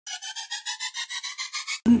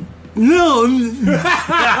No.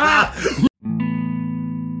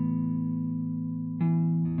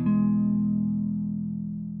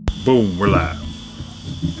 Boom, we're live.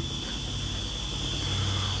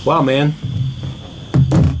 Wow, man.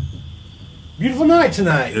 Beautiful night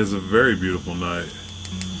tonight. It's a very beautiful night.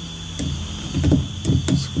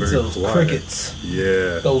 It's very Those quiet. crickets.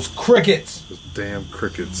 Yeah. Those crickets. Those damn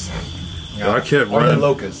crickets. Yeah. I kept Or the running.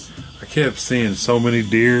 locusts. I kept seeing so many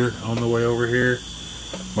deer on the way over here.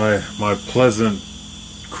 My pleasant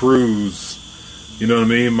cruise, you know what I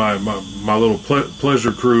mean? My little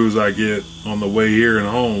pleasure cruise I get on the way here and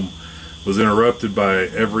home was interrupted by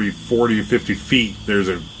every 40 or 50 feet. There's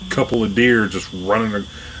a couple of deer just running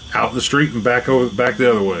out in the street and back the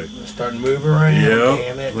other way. They're starting to move around. Yeah,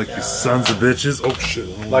 Damn it. like you sons of bitches. Oh shit!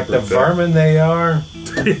 I don't Like want the that. vermin they are.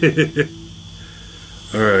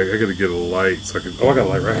 All right, I gotta get a light so I can. Oh, I got a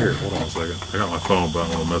light right here. Hold on a second. I got my phone, but I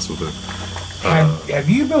don't want to mess with it. Have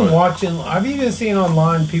you been watching? Have you been seeing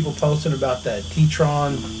online people posting about that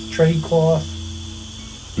T-Tron trade cloth?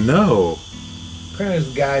 No. Apparently,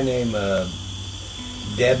 there's a guy named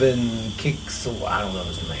Devin Kicks. I don't know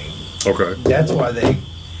his name. Okay. That's why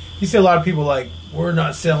you see a lot of people like, we're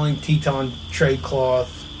not selling Teton trade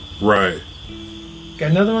cloth. Right.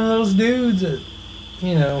 Got another one of those dudes that,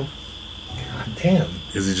 you know, god damn.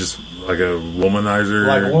 Is he just like a womanizer?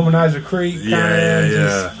 Like a womanizer creep. Yeah.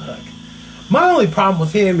 Just, fuck. My only problem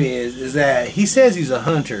with him is that he says he's a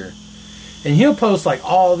hunter, and he'll post like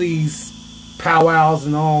all these powwows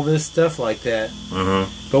and all this stuff like that.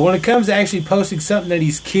 But when it comes to actually posting something that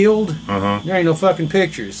he's killed, there ain't no fucking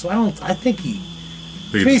pictures. So I think he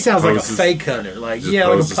to me he sounds like a fake hunter. Like, yeah,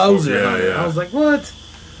 like a poser hunter. Yeah. I was like, what?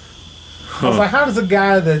 I was like, how does a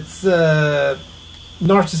guy that's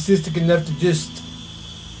narcissistic enough to just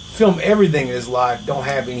film everything in his life don't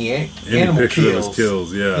have any animal picture kills? of his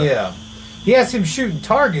kills, yeah. Yeah. He has him shooting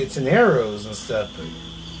targets and arrows and stuff.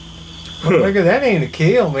 But look at that, ain't a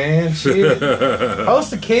kill, man. Shit.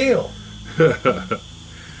 Post a kill.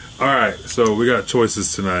 All right, so we got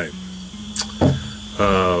choices tonight.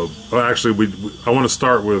 Actually, I want to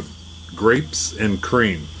start with grapes and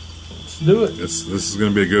cream. Let's do it. This is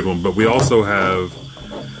going to be a good one. But we also have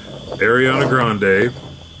Ariana Grande,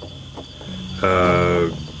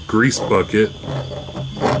 Grease Bucket,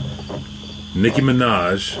 Nicki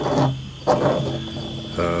Minaj,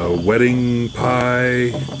 Wedding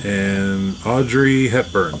Pie, and Audrey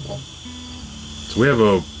Hepburn. So we have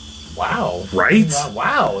a... Wow. Right?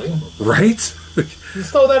 Wow. Right?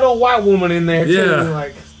 Just throw that old white woman in there, too. Yeah.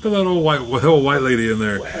 Like, Put that old white lady in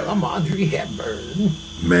there. well, I'm Audrey Hepburn.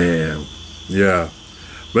 Man. Yeah.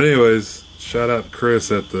 But anyways, shout out to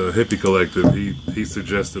Chris at the Hippie Collective. He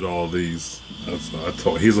suggested all of these. He's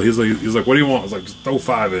like, what do you want? I was like, just throw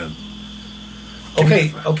 5 in.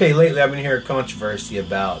 Okay, lately I've been hearing controversy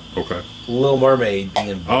about Little Mermaid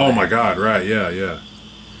being black. Oh my God, right, yeah.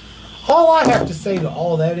 All I have to say to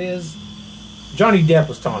all that is Johnny Depp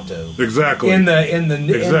was Tonto. Exactly. In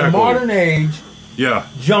the modern age, yeah.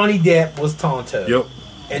 Johnny Depp was Tonto. Yep.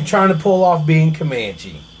 And trying to pull off being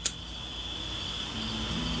Comanche.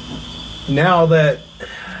 Now that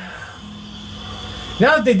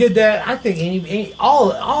they did that, I think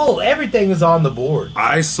everything is on the board.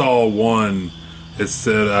 I saw one. It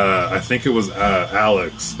said, I think it was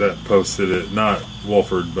Alex that posted it, not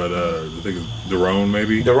Wolford, but I think it's Derone,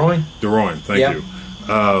 maybe. Derone, thank you.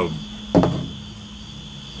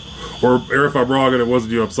 Or if I'm wrong and it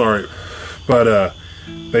wasn't you, I'm sorry. But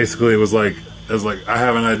basically, it was like I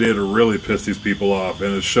have an idea to really piss these people off,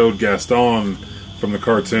 and it showed Gaston from the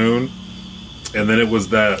cartoon, and then it was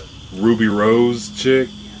that Ruby Rose chick,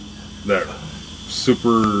 that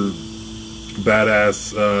super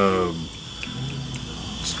badass.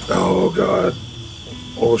 Oh God,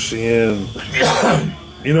 Ocean.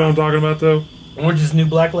 You know what I'm talking about, though. Orange is the New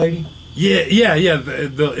Black Lady. Yeah.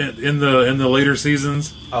 In the later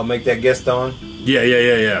seasons. I'll make that Gaston.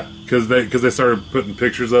 Yeah. Because they started putting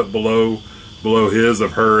pictures up below his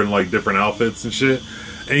of her in like different outfits and shit.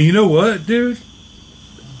 And you know what, dude?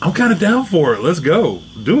 I'm kind of down for it. Let's go,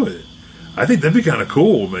 do it. I think that'd be kind of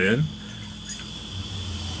cool, man.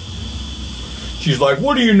 She's like,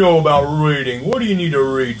 what do you know about reading? What do you need to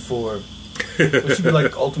read for? Well, she'd be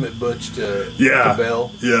like Ultimate Butch to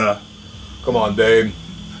Belle. Yeah. Come on, babe.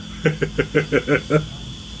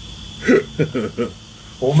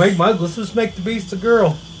 Well, let's just make the Beast a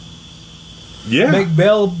girl. Yeah. Make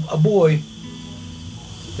Belle a boy.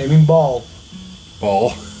 Name him Ball.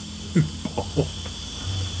 Ball.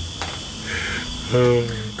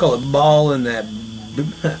 Call it Ball and that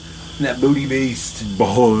booty beast.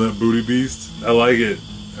 Ball and that booty beast. I like it.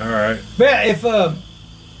 All right. But if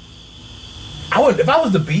I would, if I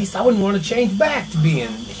was the Beast, I wouldn't want to change back to being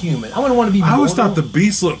human. I wouldn't want to be. I always mortal. thought the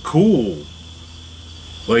Beast looked cool.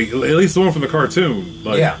 Like, at least the one from the cartoon.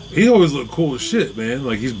 Like, Yeah. He always looked cool as shit, man.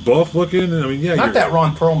 Like, he's buff looking. And I mean, yeah. Not that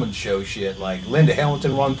Ron Perlman show shit, like Linda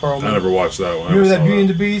Hamilton, Ron Perlman. I never watched that one. Remember that Beauty and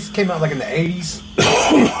the Beast? Came out like in the 80s.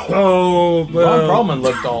 Oh, Ron Perlman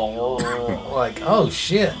looked all like, oh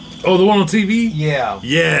shit. Oh, the one on TV? Yeah.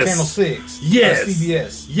 Yes. Channel 6. Yes.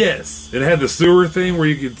 CBS. Yes. It had the sewer thing where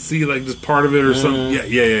you could see, like, just part of it or something.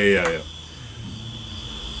 Yeah.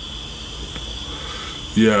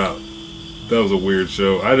 Yeah. That was a weird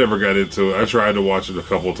show. I never got into it. I tried to watch it a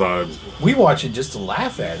couple times. We watch it just to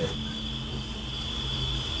laugh at it.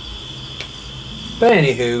 But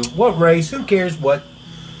anywho, what race? Who cares what?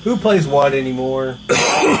 Who plays what anymore?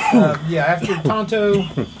 Yeah, after Tonto,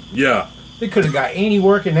 Yeah. they could have got any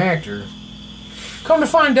working actor. Come to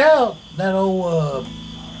find out, that old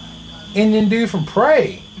Indian dude from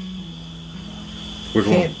Prey Which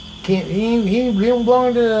one? he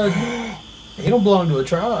don't belong to a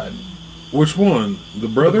tribe. Which one? The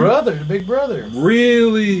brother? The big brother.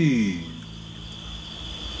 Really?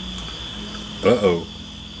 Uh-oh.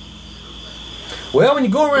 Well, when you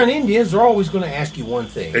go around Indians, they're always going to ask you one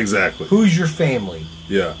thing. Exactly. Who's your family?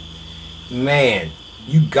 Yeah. Man,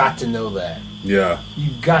 you got to know that. Yeah.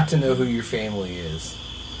 You got to know who your family is.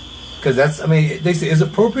 Because that's, I mean, they say, is it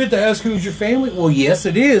appropriate to ask who's your family? Well, yes,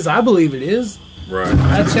 it is. I believe it is. Right.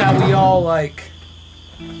 That's how we all, like,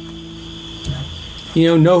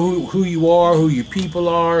 know who you are, who your people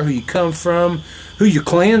are, who you come from, who your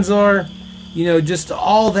clans are. Just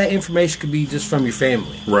all that information could be just from your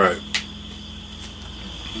family. Right.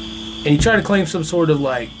 And you try to claim some sort of,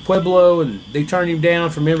 like, Pueblo, and they turn you down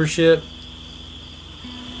for membership.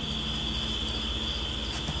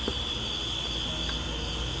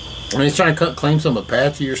 And he's trying to claim some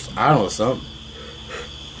Apache or I don't know, something.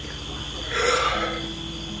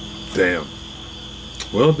 Damn.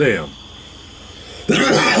 Well, damn.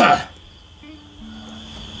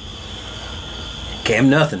 Cam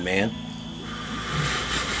nothing, man.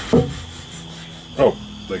 Oh,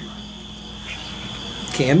 thank you.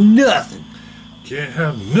 Cam nothing. Can't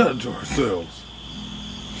have nothing to ourselves.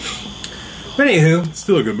 But anywho, It's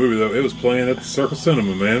still a good movie, though. It was playing at the Circle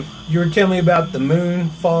Cinema, man. you were telling me about the moon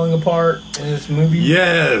falling apart in this movie?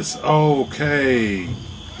 Yes. Okay.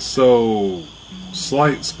 So,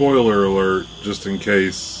 slight spoiler alert, just in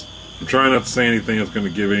case. I'm trying not to say anything that's going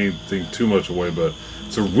to give anything too much away, but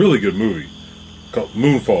it's a really good movie called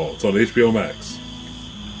Moonfall. It's on HBO Max.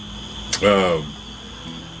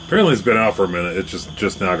 Apparently it's been out for a minute. It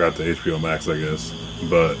just now got to HBO Max, I guess.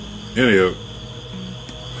 But anyhow,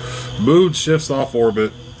 moon shifts off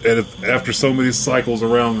orbit, and after so many cycles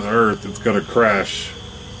around the Earth, it's going to crash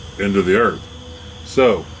into the Earth.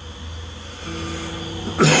 So,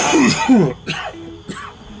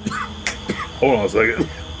 hold on a second.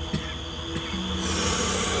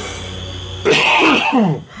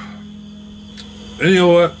 And you know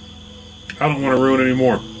what? I don't want to ruin any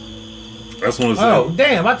more. I just want to say. Oh,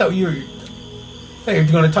 damn. I thought you were going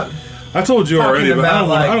to talk I told you already, but about,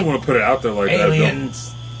 I don't want to put it out there like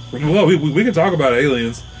aliens. that. Well, we can talk about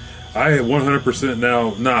aliens. I 100%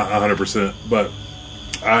 now, not 100%, but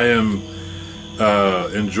I am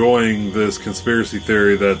enjoying this conspiracy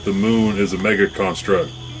theory that the moon is a mega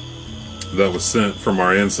construct that was sent from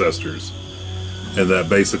our ancestors. And that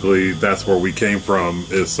basically that's where we came from,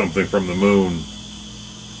 is something from the moon.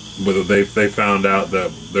 But they found out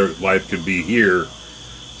that their life could be here,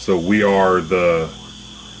 so we are the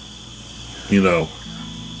the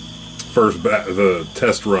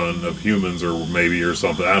test run of humans, or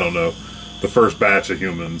something. I don't know, the first batch of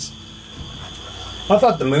humans. I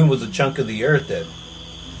thought the moon was a chunk of the Earth that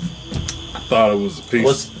I thought it was a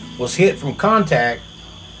piece. was hit from contact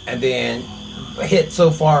and then hit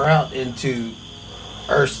so far out into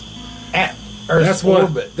Earth's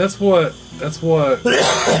orbit. That's what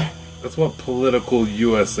political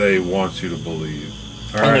USA wants you to believe.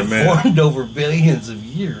 All right, and it man. formed over billions of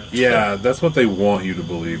years. Yeah, that's what they want you to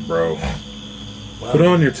believe, bro. Well, Put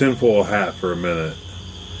on your tinfoil hat for a minute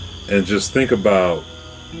and just think about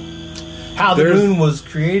how the moon was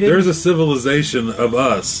created. There's a civilization of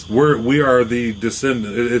us. We are the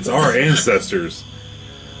descendant. It's our ancestors,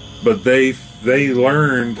 but they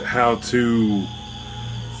learned how to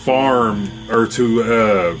farm or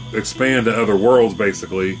to expand to other worlds,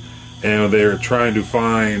 basically, and they're trying to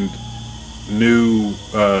find new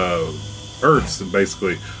Earths,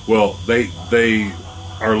 basically. Well, they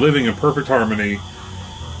are living in perfect harmony.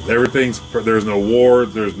 There's no war.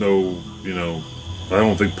 There's no I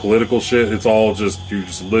don't think political shit. It's all just you're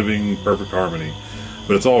just living in perfect harmony.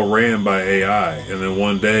 but it's all ran by AI. And then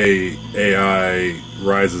one day, AI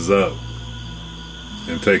rises up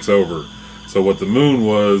and takes over. So what the moon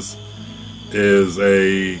is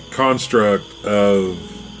a construct of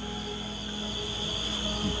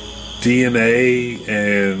DNA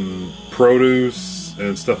and produce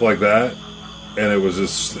and stuff like that. And it was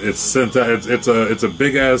just, it's sent out, it's a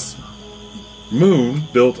big ass moon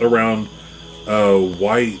built around a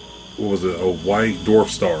white, a white dwarf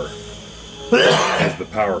star as the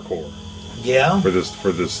power core. Yeah. For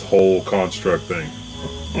this whole construct thing.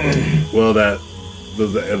 Well, that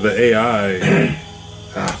the AI.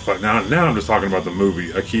 Fuck. Now I'm just talking about the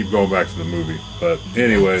movie. I keep going back to the movie, but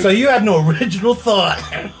anyway. So you had no original thought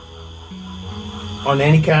on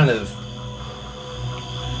any kind of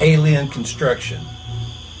alien construction?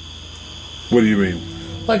 What do you mean?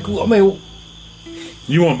 Like, I mean,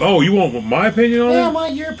 you want my opinion on it? Yeah,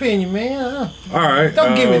 your opinion, man. All right.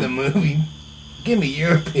 Don't give me the movie. Give me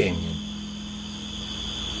your opinion.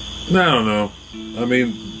 I don't know. I mean,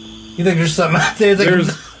 you think there's something out there that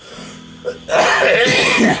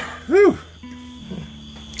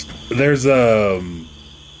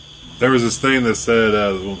there was this thing that said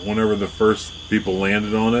whenever the first people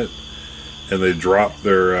landed on it and they dropped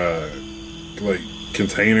their like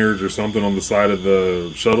containers or something on the side of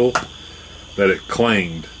the shuttle, that it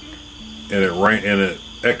clanged and it rang and it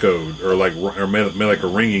echoed or made like a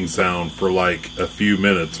ringing sound for like a few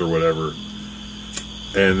minutes or whatever.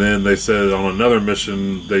 And then they said on another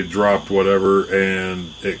mission they dropped whatever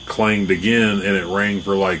and it clanged again and it rang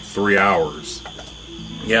for like 3 hours.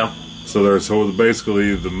 Yeah. So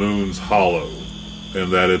basically the moon's hollow,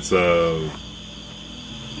 and that it's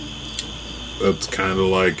kind of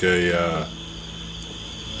like a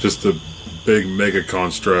just a big mega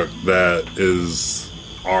construct that is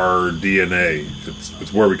our DNA.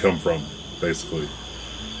 It's where we come from, basically.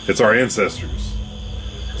 It's our ancestors.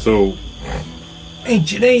 So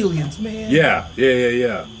ancient aliens, man. Yeah.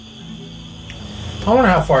 I wonder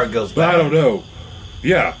how far it goes back. But I don't know.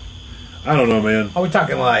 Yeah. I don't know, man. Are we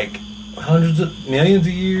talking like hundreds of millions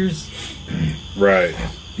of years? Right.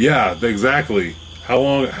 Yeah, exactly. How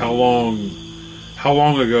long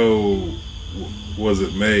ago was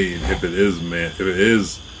it made, if it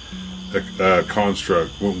is a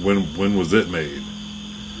construct, when was it made?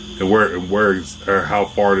 And or how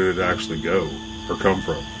far did it actually go or come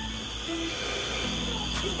from?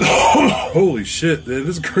 Holy shit, man,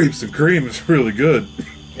 this Grapes and Cream is really good.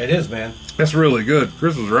 It is, man. That's really good.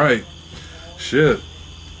 Chris was right. Shit.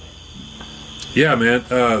 Yeah, man.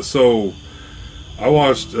 So I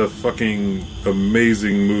watched a fucking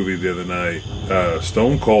amazing movie the other night,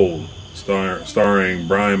 Stone Cold, starring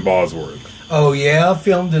Brian Bosworth. Oh yeah,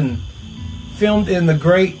 filmed in the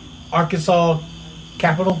great Arkansas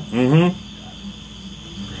capital. Mm-hmm.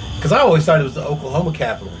 Because I always thought it was the Oklahoma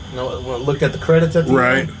capital. You know, when I looked at the credits at the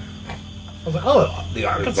right, end, I was like, oh, the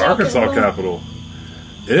Arkansas, it's Arkansas capital.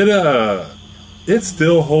 It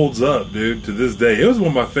still holds up, dude, to this day. It was one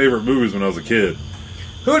of my favorite movies when I was a kid.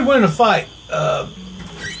 Who would win in a fight?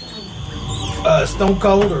 Stone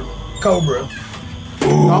Cold or Cobra?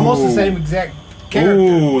 Ooh. Almost the same exact character.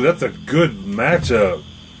 Ooh, that's a good matchup.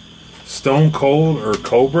 Stone Cold or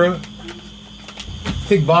Cobra?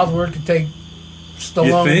 Think Bosworth could take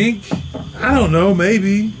Stallone? You think? I don't know,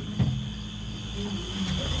 maybe.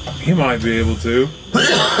 He might be able to.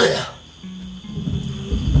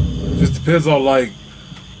 Just depends on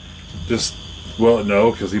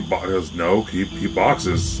no, because he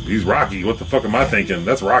boxes. He's Rocky. What the fuck am I thinking?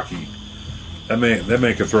 That's Rocky. That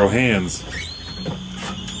man can throw hands.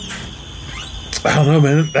 I don't know,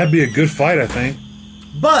 man. That'd be a good fight, I think.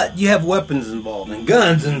 But you have weapons involved and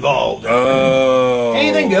guns involved. Oh,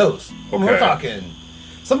 anything goes. Okay. We're talking.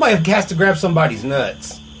 Somebody has to grab somebody's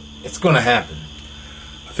nuts. It's going to happen.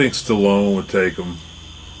 I think Stallone would take him.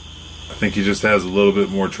 I think he just has a little bit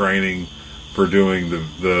more training for doing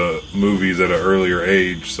the movies at an earlier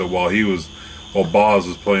age. So while Boz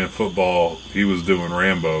was playing football, he was doing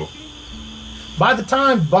Rambo. By the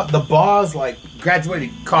time the Boz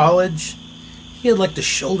graduated college, he had the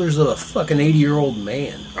shoulders of a fucking 80-year-old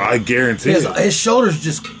man. I guarantee his shoulders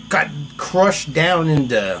just got crushed down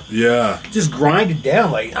into just grinded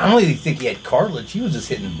down. I don't even think he had cartilage. He was just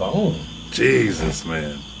hitting bone. Jesus,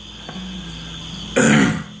 man.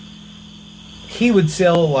 He would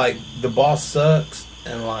sell The Boss Sucks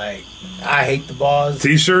and I Hate the Boss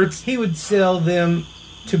T-shirts. He would sell them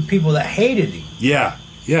to people that hated him. Yeah.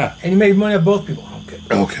 And he made money on both people.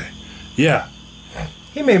 Okay. Yeah.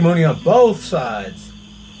 He made money on both sides.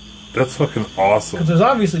 That's fucking awesome. Because there's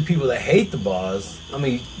obviously people that hate the Boss. I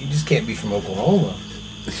mean, you just can't be from Oklahoma.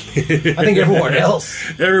 I think everyone else.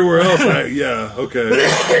 Everywhere else, yeah,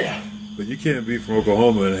 okay. But you can't be from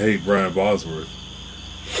Oklahoma and hate Brian Bosworth.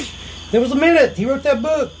 There was a minute he wrote that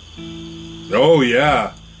book. Oh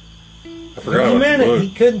yeah, I forgot There was a about the minute book. he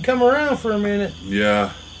couldn't come around for a minute.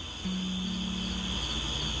 Yeah.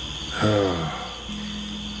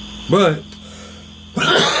 But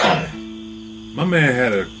my man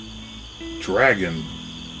had a dragon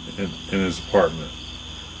in his apartment.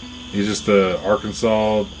 He's just a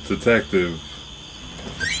Arkansas detective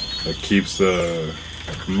that keeps a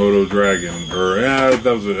Komodo dragon, or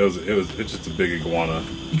it's just a big iguana.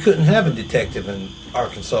 You couldn't have a detective in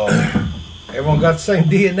Arkansas. Everyone got the same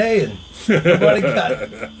DNA, and nobody got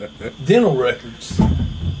dental records.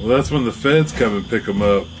 Well, that's when the feds come and pick him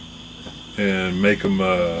up and make him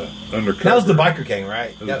undercover. That was the biker gang,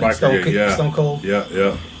 right? That was the biker gang, yeah. Stone Cold. Yeah,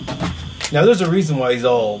 yeah. Now there's a reason why he's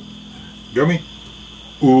all. Gummy?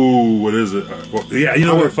 Ooh, what is it? Well, yeah, you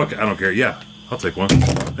know what? Fuck it, I don't care. Yeah, I'll take one.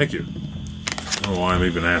 Thank you. I don't know why I'm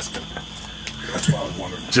even asking. That's what I was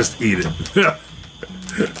wondering. Just eat it.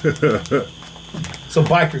 So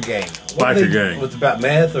biker gang. Biker gang. Was it about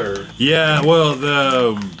meth or? Yeah,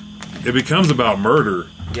 well, it becomes about murder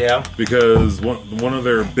Yeah. because one of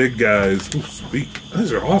their big guys. Ooh, sweet.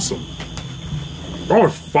 These are awesome. Oh,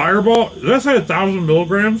 it's Fireball. Did I say 1,000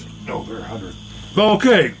 milligrams? No, they're 100.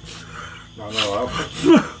 Okay. No,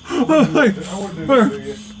 Like,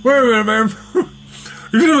 wait a minute, man.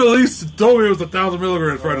 You should have at least told me it was 1,000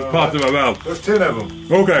 milligrams before I just popped in my mouth. there's 10 of them.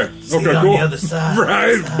 Okay. See Okay, on cool. the other side.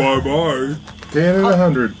 Right. Bye-bye. 10 and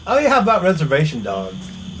 100. Oh yeah, how about Reservation Dogs?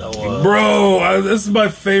 So, Bro, this is my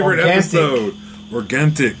favorite Organic. episode.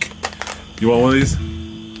 Organic. You want one of these?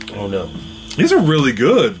 oh no. These are really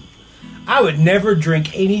good. I would never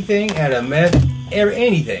drink anything out of meth,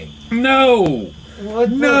 anything. No. What?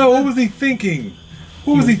 What was he thinking?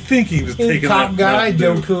 What was he thinking? Just He's a taking cop that guy, Mountain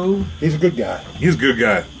Dew? Joku. He's a good guy. He's a good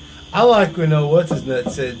guy. I like when what's his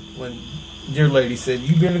nut said when dear lady said,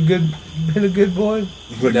 "You been a good boy."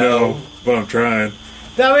 He's like, no, but I'm trying.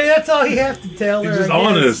 I mean, that's all you have to tell her. He's just I guess.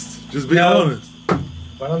 honest. Just be No. honest.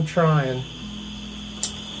 But I'm trying,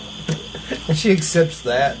 and she accepts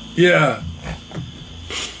that. Yeah.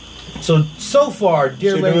 So far,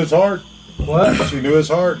 dear She lady. knew his heart. What? She knew his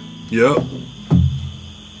heart. Yep.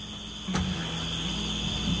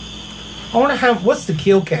 I wonder what's the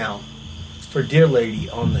kill count for dear lady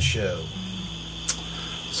on the show?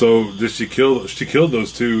 So did she kill? She killed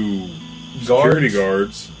those two security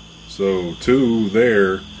guards. So 2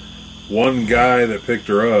 there. 1 guy that picked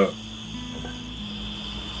her up.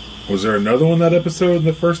 Was there another one that episode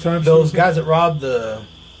the first time? Those guys that robbed the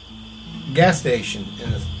gas station in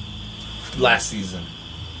the last season.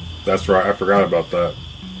 That's right. I forgot about that.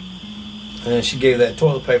 And then she gave that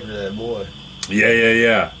toilet paper to that boy.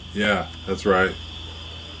 Yeah. That's right.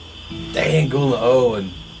 Dang, going to O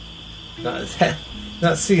and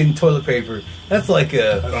not seeing toilet paper. That's like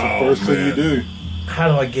That's the first thing you do. how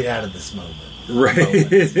do I get out of this moment? Right.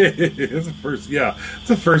 It's the first. Yeah, it's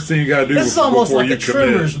the first thing you gotta do. This is almost before like you a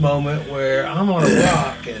Tremors commit. moment where I'm on a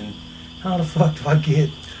rock and how the fuck do I get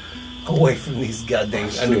away from these goddamn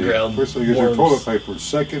underground First thing is your worms? toilet paper.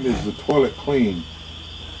 Second is the toilet clean.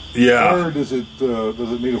 Yeah. Third, does it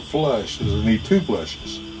need a flush? Does it need 2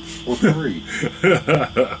 flushes? Or 3?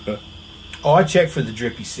 Oh, I checked for the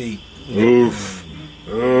drippy seat. Oof.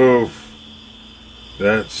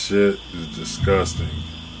 That shit is disgusting.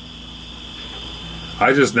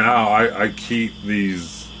 I keep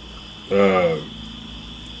these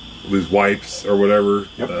wipes or whatever,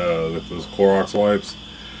 Yep. those Clorox wipes.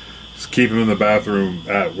 Just keep them in the bathroom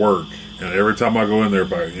at work, and every time I go in there,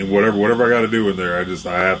 whatever I got to do in there, I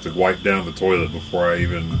have to wipe down the toilet before I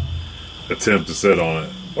even attempt to sit on it.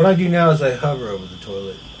 What I do now is I hover over the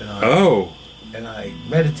toilet and I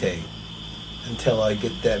meditate until I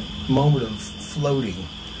get that moment of floating,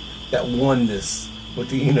 that oneness with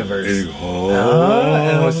the universe. And you go,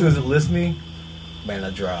 And as soon as it lifts me, man, I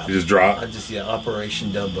drop. You just drop? I just,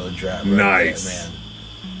 Operation Dumbo drop. Right Nice. there,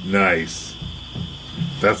 man. Nice.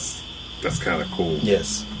 That's kind of cool.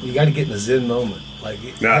 Yes. You got to get in the Zen moment. Like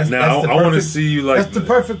Now, the I want to perfect- see you like. That's the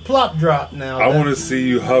perfect plop drop now. I want to see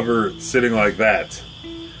you hover sitting like that,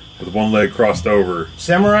 with one leg crossed over.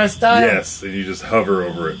 Samurai style? Yes, and you just hover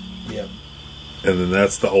over it, Yep. and then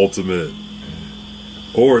that's the ultimate.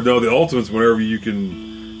 Or no, the ultimate's whenever you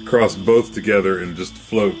can cross both together and just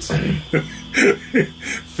float.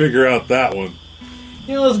 Figure out that one.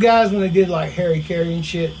 You know those guys when they did like Harry Carey and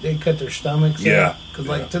shit, they cut their stomachs. Yeah. Because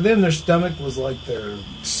like to them their stomach was like their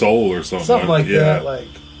Soul or something. something like yeah. that. Like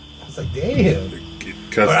I was like, damn. It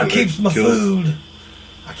But I keeps my kills- food.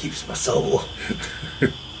 I keeps my soul.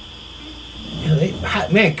 Yeah,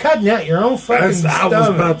 Man, cutting out your own fucking I was stomach.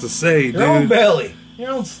 about to say, Your own dude. belly.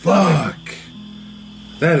 Your own stomach. Fuck.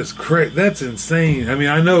 That is crazy. That's insane. I mean,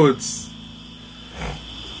 I know it's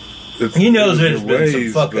He knows there's there's been some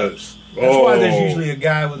ways, fuck but- ups. That's why there's Oh. usually a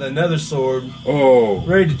guy with another sword Oh.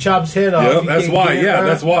 ready to chop his head off. Yep, You that's can't why. get it Yeah, right.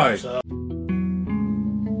 that's why. So,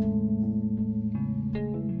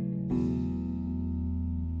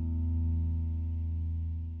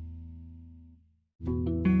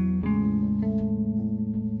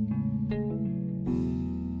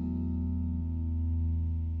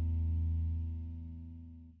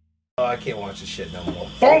 oh, I can't watch this shit no more.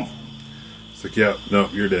 Boom! It's like, yeah, no,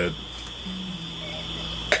 you're dead.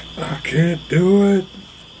 I can't do it.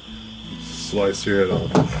 Slice your head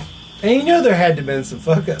off. And you know there had to have been some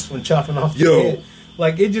fuck ups when chopping off the Yo. head.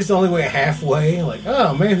 Like, it just only went halfway. Like,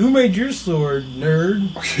 oh man, who made your sword, nerd?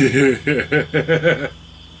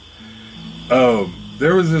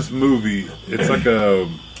 There was this movie. It's like a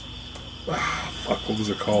fuck. What was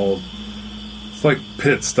it called? It's like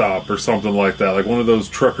Pit Stop or something like that. Like one of those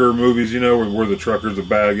trucker movies, you know, where the trucker's a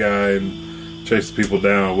bad guy and chases people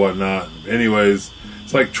down and whatnot. Anyways,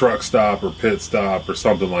 it's like Truck Stop or Pit Stop or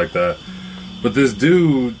something like that. But this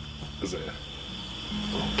dude,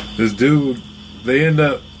 they end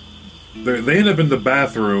up in the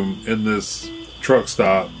bathroom in this truck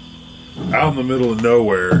stop out in the middle of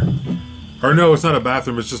nowhere. Or no, it's not a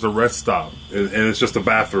bathroom, it's just a rest stop. And it's just a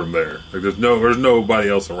bathroom there. Like there's nobody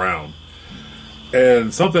else around.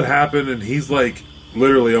 And something happened and he's like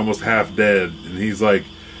literally almost half dead. And he's like,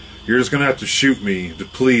 you're just gonna have to shoot me.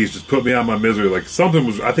 Please, just put me out of my misery. Like something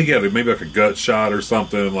was, I think he had maybe like a gut shot or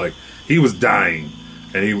something. Like he was dying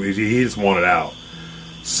and he just wanted out.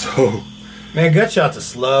 So Man, gut shots are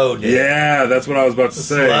slow, dude. yeah, that's what I was about to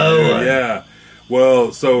say. Slow one. Yeah.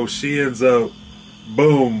 Well, so she ends up,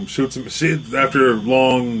 boom, shoots him. She, after a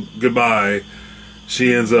long goodbye,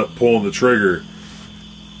 she ends up pulling the trigger.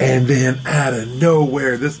 And then out of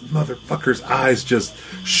nowhere, this motherfucker's eyes just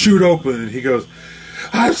shoot open, and he goes,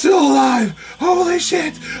 "I'm still alive! Holy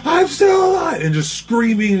shit! I'm still alive!" And just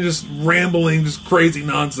screaming and just rambling, just crazy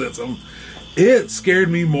nonsense. It scared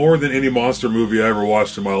me more than any monster movie I ever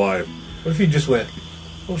watched in my life. What if you just went,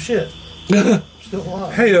 oh shit, still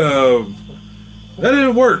alive? Hey, that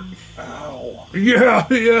didn't work. Ow. Yeah,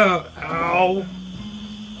 ow.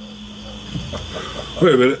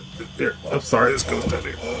 Wait a minute. Here, I'm sorry, this goes down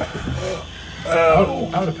here. I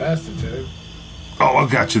would have passed it to him. Oh, I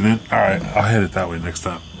got you then. All right, I'll head it that way next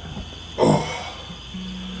time. Oh,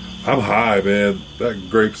 I'm high, man. That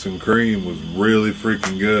grapes and cream was really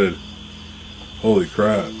freaking good. Holy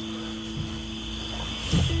crap.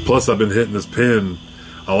 Plus, I've been hitting this pen.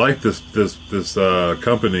 I like this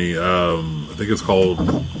company. I think it's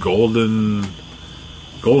called Golden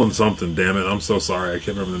something. Damn it! I'm so sorry. I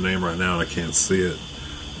can't remember the name right now, and I can't see it.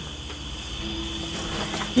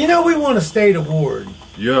 You know, we won a state award.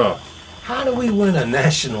 Yeah. How do we win a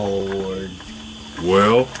national award?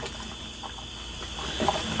 Well,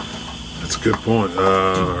 that's a good point.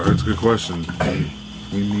 That's a good question.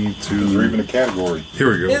 We need Is there even to. a category?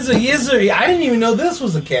 Here we go. Is there? I didn't even know this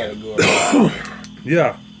was a category.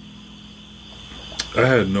 Yeah. I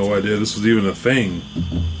had no idea this was even a thing.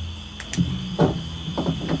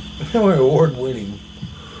 We're award winning.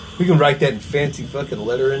 We can write that in fancy fucking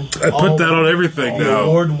lettering. I put that on everything now.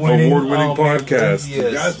 Award-winning podcast. You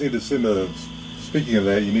Yes. guys need to send speaking of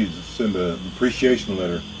that, you need to send an appreciation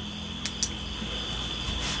letter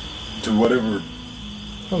to whatever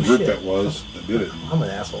Oh, group shit. that was that did it, I'm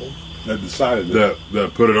an asshole. that decided it.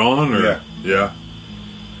 That put it on, or Yeah.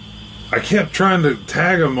 I kept trying to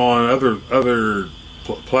tag them on other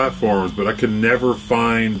platforms, but I could never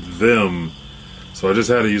find them. So I just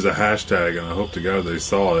had to use a hashtag, and I hope to God they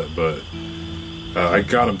saw it. But I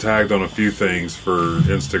got them tagged on a few things for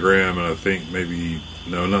Instagram, and I think maybe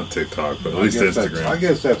not TikTok, but at least Instagram. I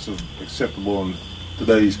guess that's acceptable in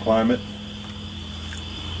today's climate.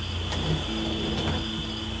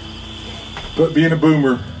 But being a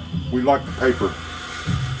boomer, we like the paper.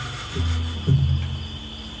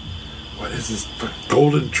 What is this?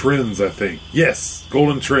 Golden Trends, I think. Yes,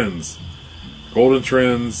 Golden Trends. Golden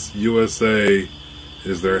Trends USA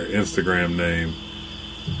is their Instagram name.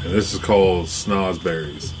 And this is called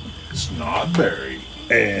Snozberries. Snodberry.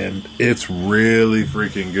 And it's really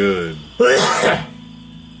freaking good.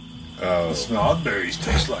 Snodberries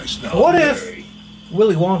taste like snodberry. What if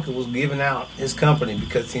Willy Wonka was giving out his company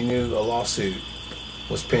because he knew a lawsuit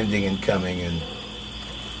was pending and coming, and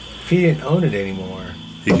if he didn't own it anymore,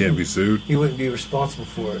 He can't be sued? he wouldn't be responsible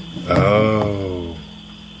for it? Oh.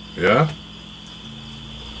 Yeah?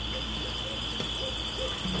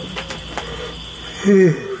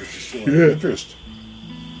 Showing interest.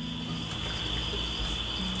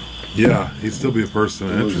 Yeah, he'd still be a person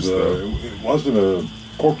of interest, though. It wasn't a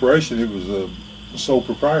corporation. It was a sole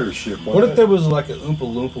proprietorship. What if there was like an Oompa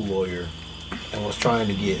Loompa lawyer and was trying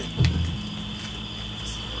to get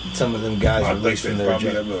some of them guys I think released they from their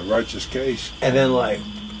probably jail? have a righteous case. And then like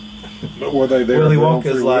But were they there? Willy of their own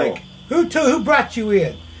Wonka's free like, who brought you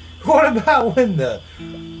in? What about when the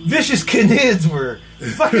vicious canids were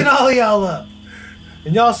fucking all y'all up?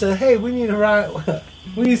 And y'all said, hey, we need a ride.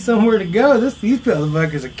 We need somewhere to go. These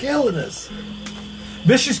motherfuckers are killing us.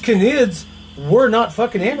 Vicious canids were not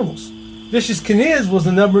fucking animals. Vicious canids was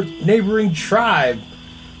a neighboring tribe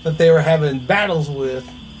that they were having battles with.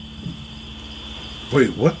 Wait,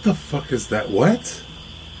 what the fuck is that? What?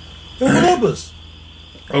 Oompa Loompas.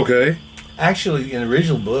 Okay. Actually, in the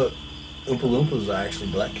original book, Oompa Loompas are actually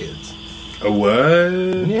black kids. A what?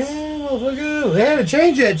 Yeah, motherfucker. They had to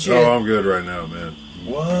change that shit. Oh, I'm good right now, man.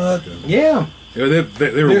 What? Yeah. Yeah, they were.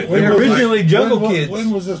 They're They were originally Jungle Kids. When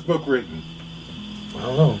was this book written? I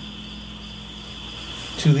don't know.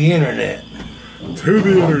 To the internet. to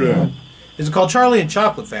the internet. Is it called Charlie and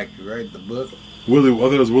Chocolate Factory, right? The book? I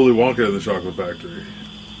thought it was Willy Wonka and the Chocolate Factory.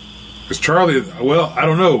 Is Charlie? Well, I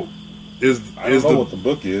don't know. I don't know what the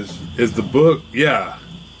book is. Is the book? Yeah.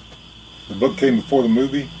 The book came before the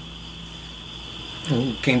movie.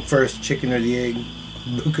 Who came first, chicken or the egg?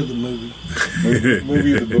 Book of the movie.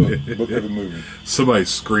 Movie of the book. Book of the movie. Somebody's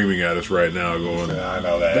screaming at us right now, going, I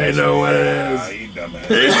know that. They know what it is. You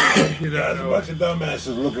dumbass. You There's a bunch of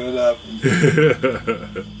dumbasses looking it up.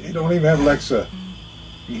 know. You don't even have Alexa.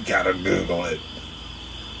 You gotta Google it.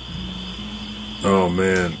 Oh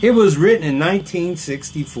man, It was written in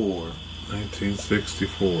 1964.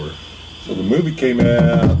 1964. So the movie came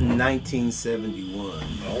out. 1971.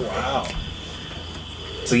 Oh wow.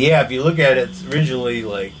 So yeah, if you look at it, it's originally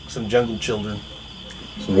like some jungle children.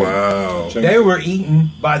 Wow. They were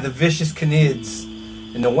eaten by the vicious canids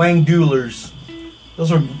and the Wangdoolers.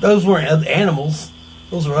 Those weren't animals.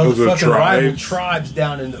 Those were other Those are fucking rival tribes. tribes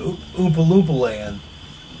down in the Oompa Loompa land.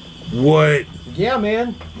 What? Yeah,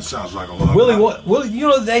 man. It sounds like a lot. Willy, you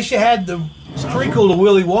know they should had the prequel to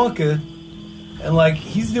Willy Wonka, and like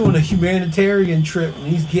he's doing a humanitarian trip and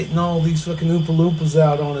he's getting all these fucking Oompa Loompas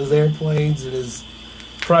out on his airplanes and his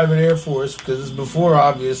private air force because it's before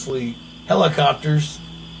obviously helicopters.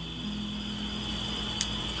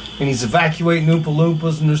 And he's evacuating Oompa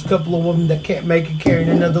Loompas, and there's a couple of them that can't make it carrying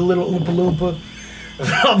another little Oompa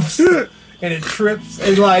Loompa. And it trips,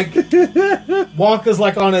 and like Wonka's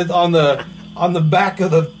like on the back of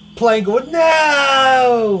the plane going,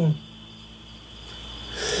 no!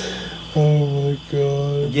 Oh my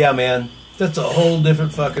god. Yeah, man. That's a whole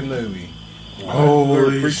different fucking movie.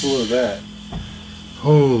 Holy prequel of that.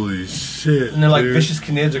 Holy shit. And they're like dude. vicious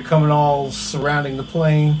canids are coming all surrounding the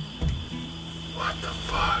plane. What the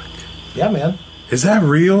fuck? Yeah, man. Is that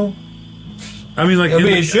real? I mean, like,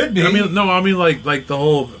 It should be. I mean, no, I mean, like the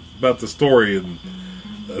whole about the story and.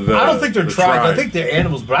 I don't think they're the tribes. I tribe. think they're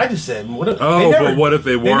animals. But I just said, what if? Oh, they never, but what if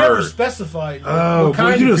they They never were? specified Oh, what kind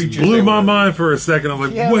well, you of just creatures blew they my were. mind for a second. I'm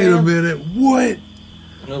like, Yeah, wait a man. minute, what?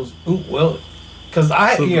 And it was, well, because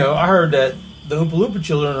I heard that the Oompa Loompa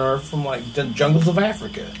children are from like the jungles of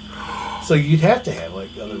Africa, so you'd have to have like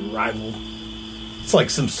other rival. It's like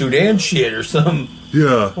some Sudan shit or some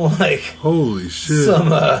Yeah. like Holy shit.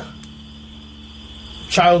 some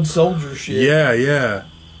child soldier shit. Yeah, yeah.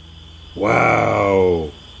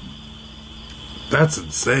 Wow. That's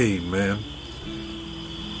insane, man.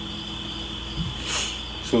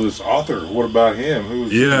 So this author, what about him? Who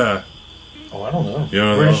was Yeah. Oh, I don't know. You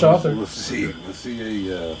don't British know? author. Was he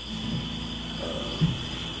a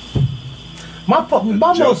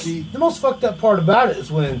junkie? The most fucked up part about it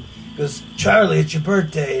is when he goes, Charlie, it's your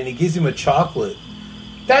birthday, and he gives him a chocolate.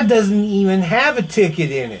 That doesn't even have a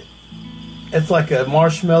ticket in it. It's like a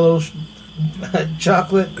marshmallow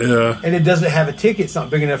chocolate, Yeah. and it doesn't have a ticket. It's not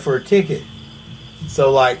big enough for a ticket.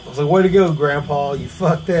 So, like, I was like, way to go, Grandpa. You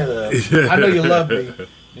fucked that up. I know you love me.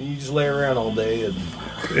 And you just lay around all day, and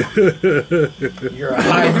you're a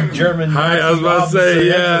hiding German. Hi, I was Nazi about to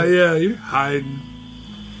say, officer. yeah, you're hiding.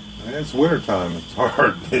 It's wintertime. It's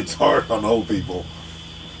hard. It's hard on old people.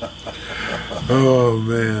 Oh,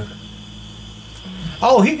 man.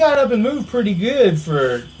 Oh, he got up and moved pretty good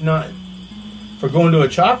for going to a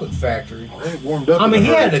chocolate factory. They warmed up. I mean, in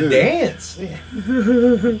he a had hurry, to too.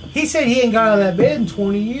 dance. He said he ain't got out of that bed in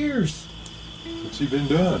 20 years. What's he been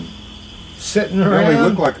doing? Sitting He only around,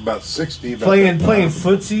 looked like about 60. About playing that time.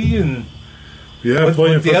 footsie and Yeah, with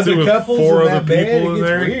playing the footsie other with couples four in other that bed. people It in gets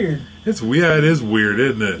there. weird. It is weird,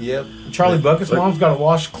 isn't it? Yep. Charlie Bucket's Like- mom's got to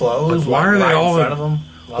wash clothes. Like, why are they right all in front in- of him?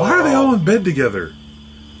 Why are they all in bed together?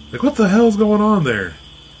 Like, what the hell's going on there?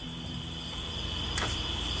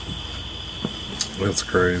 That's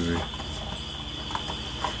crazy.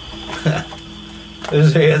 He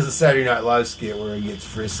has a Saturday Night Live skit where he gets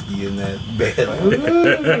frisky in that bed. I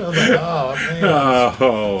was like, oh, man.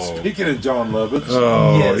 Oh, Speaking of John Lovitz,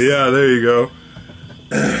 yes. Yeah, there you go.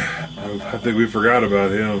 I think we forgot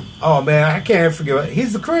about him. Oh, man, I can't forget.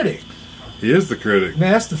 He's the critic. He is the critic.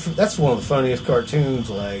 Man, that's one of the funniest cartoons.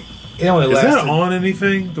 Like, it only Is lasted. that on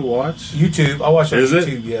anything to watch? YouTube. I watch it on Is it?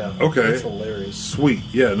 YouTube, yeah. Okay. It's hilarious. Sweet.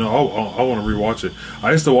 Yeah, no, I want to rewatch it.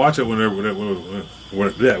 I used to watch it when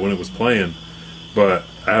it was playing, but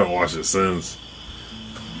I haven't watched it since.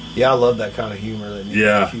 Yeah, I love that kind of humor. That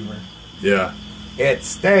Yeah. humor. Yeah. It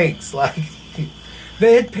stinks. Like,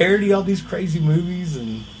 they had parody all these crazy movies,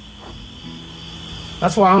 and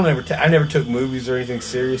that's why I never took movies or anything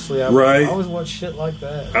seriously. I always watch shit like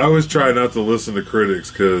that. I always try not to listen to critics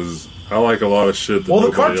because I like a lot of shit that Well, the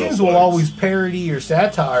nobody cartoons else will likes. always parody or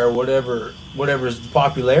satire or whatever's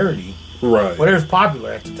popularity. Right. Whatever's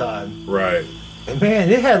popular at the time. Right. And man,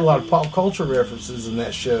 it had a lot of pop culture references in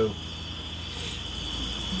that show.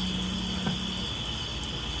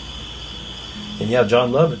 And yeah,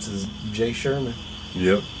 John Lovitz is Jay Sherman.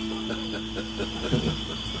 Yep.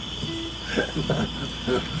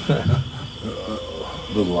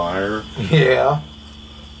 the liar. Yeah.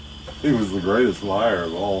 He was the greatest liar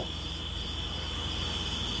of all.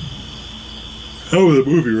 That was a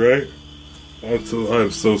movie, right?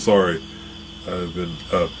 I'm so sorry. I've been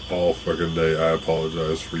up all fucking day. I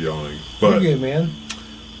apologize for yawning. You're But good, man.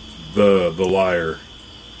 the liar,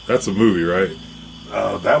 that's a movie, right?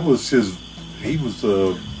 That was his. He was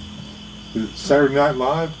Saturday Night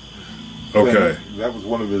Live. Okay. That was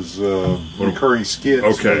one of his recurring skits.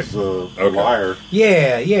 Okay. Was, Okay. Liar.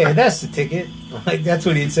 Yeah, that's the ticket. Like, that's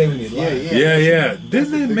what he'd say when you'd lie. Yeah.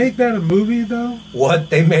 Didn't they make that a movie though? What?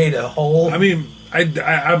 They made a whole... I mean,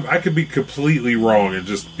 I could be completely wrong and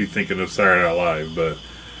just be thinking of Saturday Night Live, but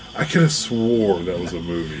I could have swore that was a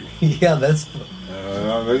movie. Yeah, that's...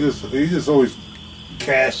 He just always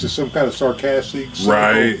cast as some kind of sarcastic,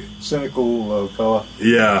 cynical fella.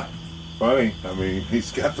 Yeah. Funny. I mean,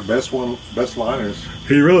 he's got the best liners.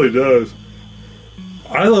 He really does.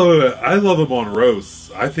 I love him on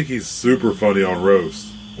roasts. I think he's super funny on roasts.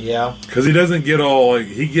 Yeah. Because he doesn't get all, like,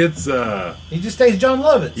 he gets, He just stays John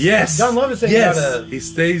Lovitz. yes. John Lovitz ain't yes. got a... He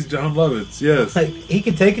stays John Lovitz, yes. Like, he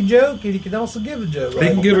can take a joke, and he can also give a joke. He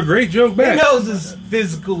Like, can give a great joke he back. knows his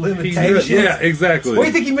physical He's limitations. good. Yeah, exactly. What do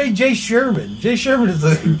you think he made Jay Sherman? Jay Sherman is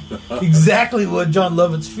exactly what John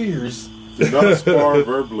Lovitz fears. Do not spar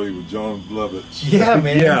verbally with John Lovitz. Yeah,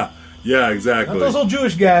 man. Yeah, exactly. Not those old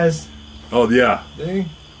Jewish guys. Oh, yeah. See?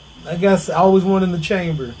 I guess I always one in the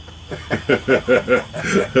chamber.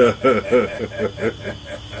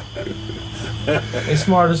 They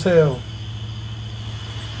smart as hell.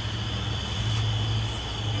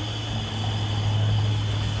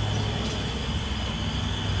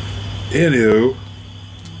 Anywho,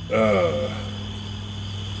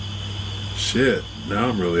 shit. Now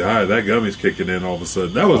I'm really high. That gummy's kicking in all of a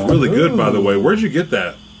sudden. That was really good, by the way. Where'd you get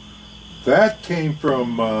that? That came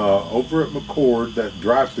from over at McCord, that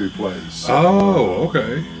drive-through place. Oh,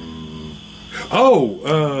 okay.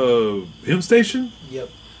 Oh, Him Station? Yep.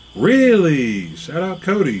 Really? Shout out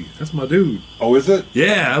Cody. That's my dude. Oh, is it?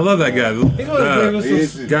 Yeah, I love that guy. He's one of the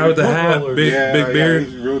greatest Guy with the hat, footballers. big beard.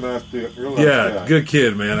 He's a real nice guy. Yeah, good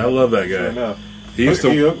kid, man. I love that Sure guy. enough. He used He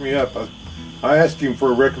to. hooked me up. I asked him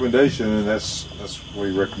for a recommendation, and that's what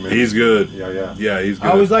he recommended. He's good. Yeah. He's good.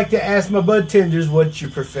 I always like to ask my bud tenders, what's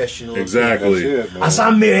your professional? Exactly. That's it, man. I saw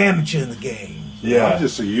I'm an amateur in the game. Yeah. I'm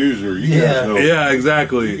just a user. You Yeah. guys know. Yeah,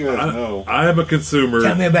 exactly. You guys know. I am a consumer.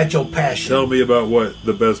 Tell me about your passion. Tell me about what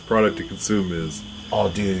the best product to consume is. Oh,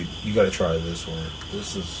 dude, you got to try this one.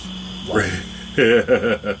 This is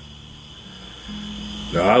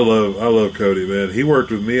No, I love Cody, man. He worked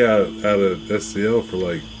with me out of SCL for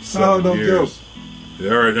like 7 years. Yeah,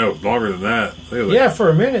 all right, no, longer than that. I think it was like, for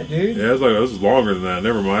a minute, dude. yeah, it was like this is longer than that.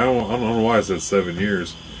 Never mind. I don't know why I said 7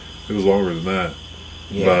 years. It was longer than that.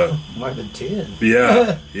 Yeah, might have been 10.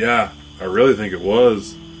 Yeah. I really think it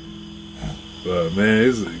was. But man,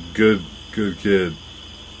 he's a good kid.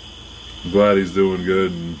 I'm glad he's doing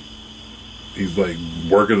good, and he's like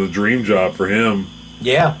working the dream job for him.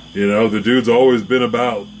 Yeah. You know, the dude's always been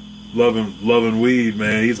about loving weed,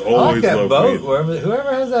 man. He's I like always that loved boat. weed.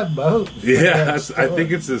 Whoever has that boat. Yeah, I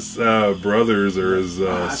think it's his brothers or his I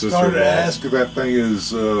started to sister-in-law. ask if that thing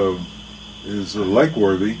is lake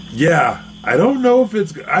worthy. Yeah, I don't know if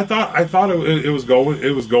it's. I thought it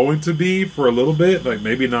was going to be for a little bit, like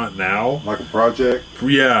maybe not now. Like a project.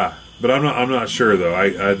 Yeah, but I'm not sure though.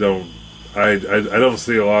 I don't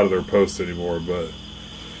see a lot of their posts anymore. But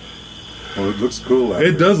Well, it looks cool.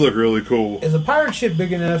 It does look really cool. Is a pirate ship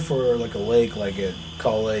big enough for like a lake, like a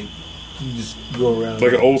Call Lake? You just go around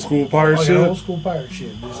Like an old school pirate like ship? an old school pirate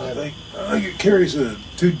ship. I think it carries a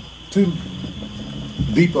too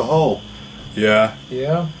deep a hull. Yeah.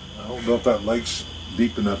 Yeah. I don't know if that lake's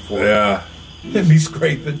deep enough for it. Yeah. They be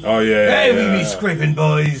scraping. Oh, yeah. Hey, yeah. we be scraping,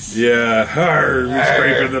 boys. Yeah. Arr, we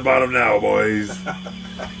scraping the bottom now, boys.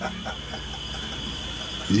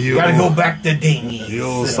 You Gotta go back to dinghy. You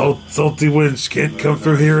old salty winch can't come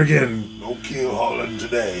through here again. No keel hauling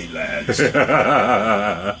today, lads.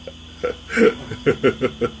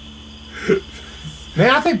 Man,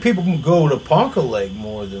 I think people can go to Ponca Lake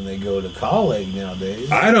more than they go to Call Lake nowadays.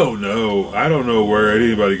 I don't know. I don't know where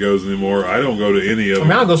anybody goes anymore. I don't go to any of I them.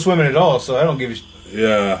 mean, I don't go swimming at all, so I don't give a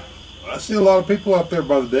Yeah. I see a lot of people out there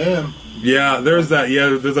by the dam. Yeah, there's that. Yeah,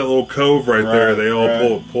 there's that little cove right there. They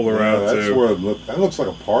all pull around that's to. where that looks like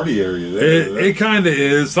a party area. There. It kind of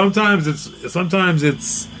is. Sometimes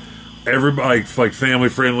it's everybody like family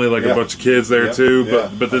friendly, like a bunch of kids there too.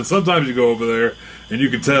 But then sometimes you go over there and you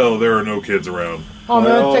can tell there are no kids around. Oh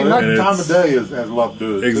man, I take my time of day has a lot to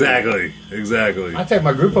do with it. Exactly. I take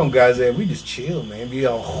my group home guys there. We just chill, man. Be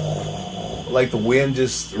all like the wind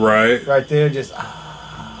just right there, just.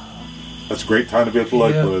 That's a great time to be at the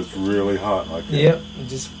lake when it's really hot like that. Yep,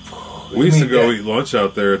 just. We used to go eat lunch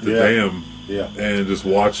out there at the dam. Yeah. And just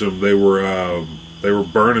watch them. They were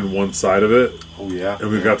burning one side of it. Oh yeah.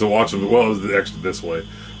 And we got to watch them. Well, it was actually this way.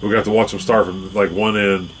 We got to watch them start from like one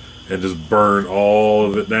end and just burn all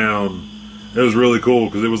of it down. It was really cool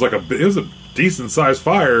because it was a decent sized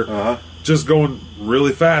fire, just going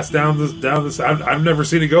really fast down this. I've never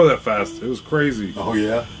seen it go that fast. It was crazy. Oh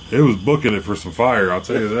yeah. It was booking it for some fire. I'll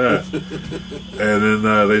tell you that. And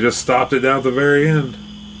then they just stopped it down at the very end.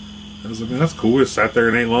 I was like, man, that's cool. We just sat there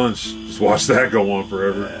and ate lunch. Just watched that go on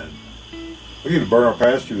forever. Man. We need to burn our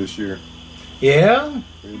pasture this year. Yeah.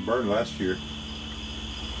 We didn't burn last year.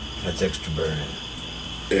 That's extra burning.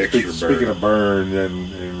 Speaking of burn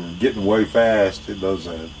and getting away fast, it does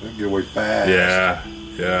that. It get away fast.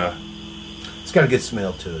 Yeah. It's got a good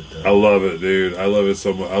smell to it, though. I love it, dude. I love it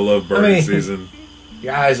so much. I love burning season.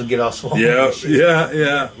 Your eyes will get all swollen.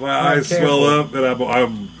 Yeah. My eyes swell up, and I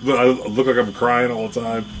look like I'm crying all the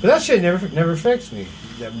time. But that shit never affects me.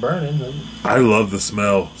 That burning. I love the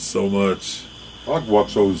smell so much. I like to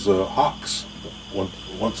watch those hawks.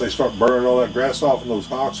 Once they start burning all that grass off, and those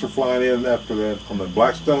hawks are flying in after that on the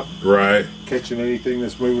black stuff, right? Catching anything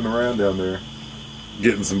that's moving around down there,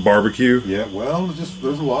 getting some barbecue. Yeah, well,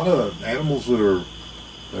 there's a lot of animals that are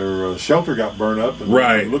their shelter got burned up, and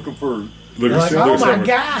right? Looking for like, oh my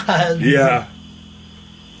god! Yeah,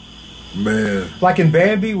 man. Like in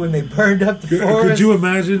Bambi when they burned up the forest. Could you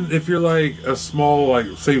imagine if you're like a small, like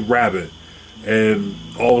say rabbit? And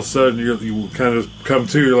all of a sudden, you kind of come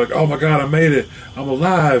to. You're like, "Oh my God, I made it! I'm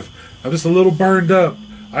alive! I'm just a little burned up.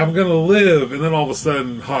 I'm gonna live." And then all of a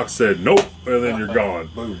sudden, Hawk said, "Nope," and then you're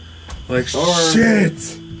gone. Boom! Like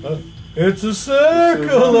shit! It's a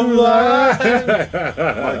circle of life.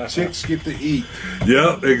 Like chicks get to eat.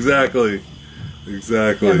 Yep, exactly.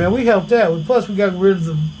 Yeah, man, we helped out. Plus, we got rid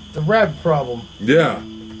of the rabbit problem. Yeah,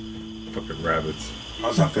 fucking rabbits. I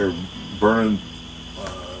was out there burning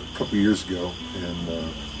a couple years ago,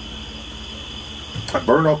 and I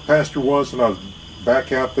burned off pasture once, and I was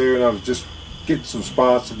back out there, and I was just getting some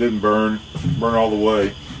spots that didn't burn all the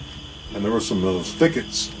way, and there were some of those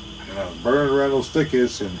thickets, and I was burning around those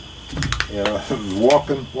thickets, and I was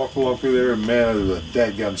walking along through there, and man, there was a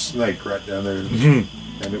dadgum snake right down there,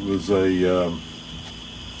 and it was a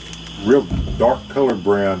real dark color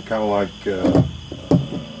brown, kind of like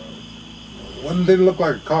didn't look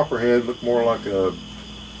like a copperhead, looked more like a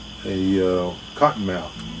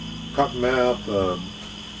cottonmouth.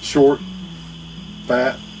 Short,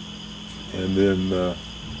 fat, and then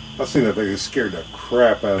I seen that thing. It scared the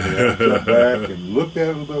crap out of me. I jumped back and looked at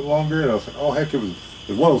it a little bit longer, and I was like, "Oh heck, it was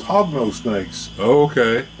one of those hognose snakes." Oh,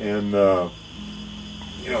 okay. And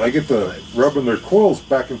they get to rubbing their coils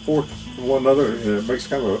back and forth from one another, and it makes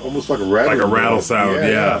kind of almost like a rattle. Like a rattle sound.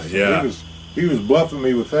 Yeah. He was bluffing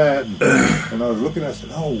me with that, and I was looking. I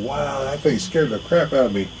said, "Oh wow, that thing scared the crap out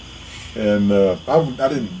of me." And I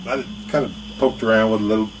didn't kind of poked around with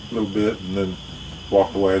it a little bit, and then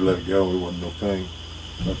walked away, let it go. It wasn't no thing.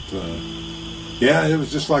 But yeah, it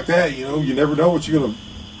was just like that. You never know what you're gonna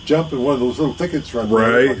jump in one of those little thickets right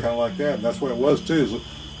there, kind of like that. And that's what it was too. So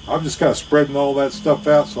I'm just kind of spreading all that stuff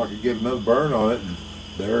out so I could get another burn on it. And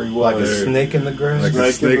there he was, like a snake in the grass. Like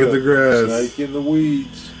a snake in the grass. Snake in the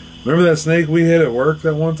weeds. Remember that snake we hit at work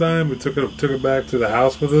that one time? We took it back to the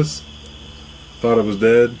house with us. Thought it was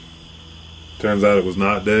dead. Turns out it was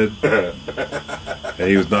not dead. And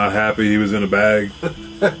he was not happy. He was in a bag.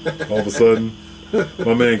 All of a sudden,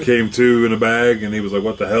 my man came to in a bag, and he was like,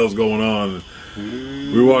 "What the hell's going on?"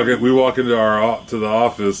 And we walk into to the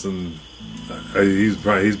office, and he's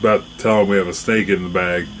about to tell him we have a snake in the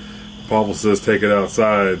bag. Pavel says, "Take it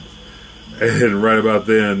outside," and right about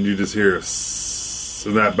then, you just hear,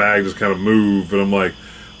 and that bag just kind of move, and I'm like,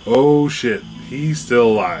 "Oh shit, he's still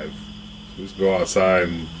alive." So we just go outside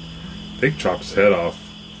and they chopped his head off.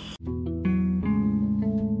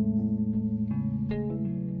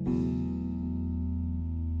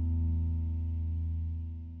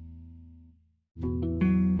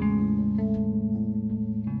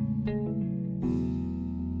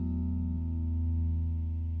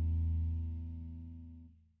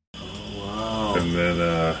 Wow. And then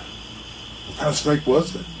What kind of snake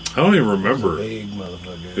was it? I don't even remember. Big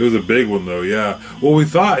motherfucker. It was a big one though, yeah. Well, we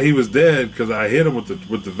thought he was dead because I hit him with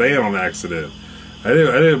the van on accident. I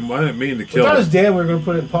didn't mean to We kill thought it him. was dead. We were going to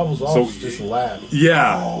put it in Pavel's office just to laugh.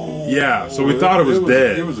 Yeah, yeah. So we thought it was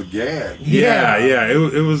dead. It was a gag. Yeah. It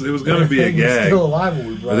was gonna be a He was gag. still alive when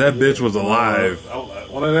we brought But that it bitch in. was alive.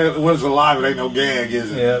 When it was alive, it ain't no gag,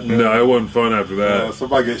 is it? Yeah, No, it wasn't fun after that.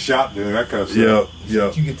 Somebody get shot doing that kind of Yep, stuff.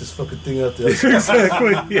 yep. You get this fucking thing out there.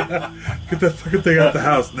 Exactly. Yeah. Get that fucking thing out the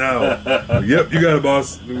house now. Yep, you got it,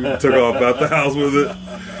 boss. We took off out the house with it.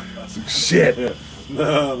 It's like, shit.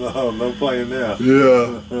 No playing now.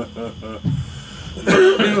 Yeah.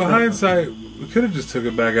 Hindsight, we could have just took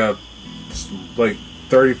it back out like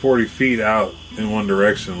 30, 40 feet out in one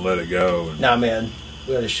direction and let it go. And Nah, man.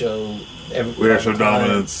 We had to show we had to show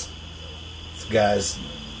dominance. So guys,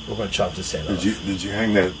 we're going to chop this head off. Did you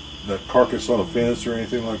hang that carcass on a fence or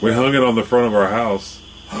anything like We that? hung it on the front of our house.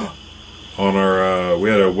 On our, we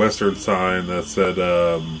had a Western sign that said,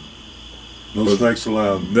 No snakes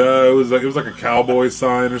allowed. no, it was like a cowboy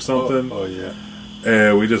sign or something. Oh yeah.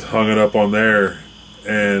 And we just hung it up on there.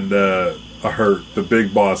 And the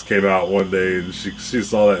big boss came out one day and she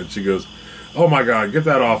saw that and she goes, "Oh my God, get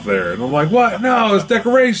that off there!" And I'm like, "What? No, it's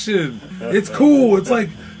decoration. It's cool. It's like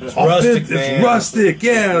It's rustic, It's man. rustic.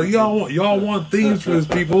 Yeah, y'all want themes for this,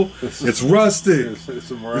 people. It's rustic.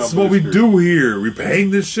 It's a morale This is what we booster. do here. We hang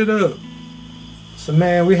this shit up. So,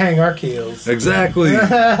 man, we hang our kills. Exactly.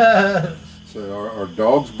 So our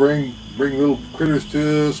dogs bring little critters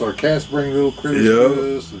to us. Our cats bring little critters Yep.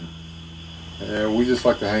 to us, and we just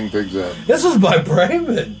like to hang things up. This was by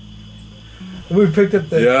Bremen. We picked up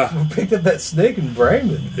that. Yeah. We picked up that snake in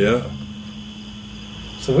Bremen. Yeah.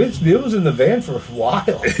 So it was in the van for a while.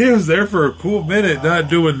 He was there for a cool minute, not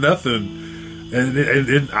doing nothing.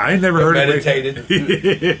 And I never heard Meditated.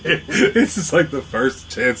 It's just like the first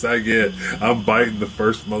chance I get, I'm biting the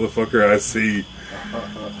first motherfucker I see.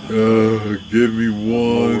 Give me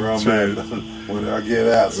one Where I'm chance. at. When I get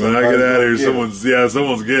out, When I get out of here, somebody's gonna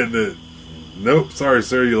someone's getting it. Nope, sorry,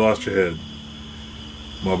 sir, you lost your head.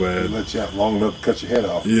 My get it. bad. Let you out long enough to cut your head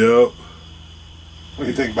off. Yep, What do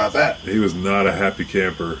you think about that? he was not a happy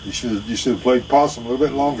camper. You should have played possum a little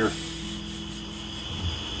bit longer.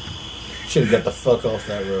 Should have got the fuck off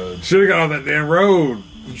that road. Should have got on that damn road.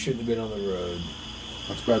 You shouldn't have been on the road.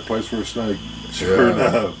 That's a bad place for a snake. Sure Yeah.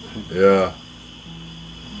 enough. Yeah,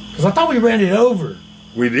 Because I thought we ran it over.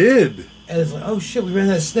 we did. And it's like, oh shit, we ran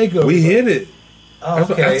that snake over. We hit it. Oh,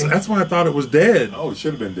 okay. That's why I thought it was dead. Oh, it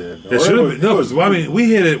should have been dead. It should have been. No, I mean, we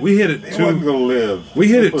hit it. We hit it It wasn't two. gonna live. We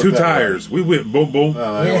hit it Put two that way. tires. We went boom, boom.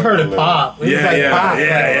 No, we it wasn't heard gonna it live. pop. It was Yeah, like yeah, pop.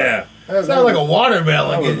 yeah. It sounded like a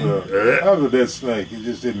watermelon. That getting- was a dead snake. He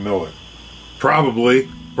just didn't know it. Probably.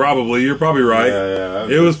 You're probably right. Yeah.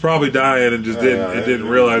 It was probably dying and just didn't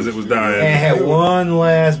realize it was And it dying. had one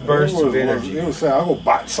last burst of It energy. was saying, I'm gonna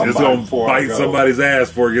bite It's somebody gonna before I bite go. somebody's ass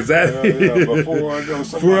before it gets out. Yeah, before I go.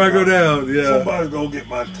 Before I go down. Yeah. Somebody's gonna get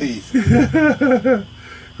my teeth.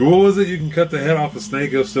 What was it? You can cut the head off a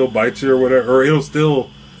snake. It'll still bite you or whatever, or it'll still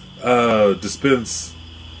dispense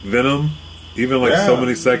venom, even like so Yeah.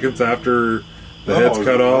 many seconds after the head's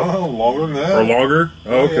cut off, Oh, longer than that. or longer.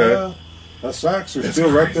 Okay. Yeah. The sacks are That's still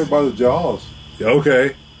right crazy. there by the jaws.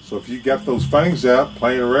 Okay. So if you got those fangs out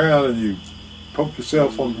playing around and you poke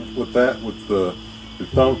yourself with your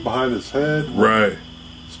thumbs behind its head, Right.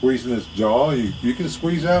 squeezing its jaw, you can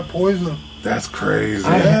squeeze out poison. That's crazy.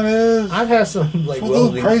 Yeah, it is. I've had some like Well, those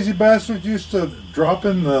welding. crazy bastards used to drop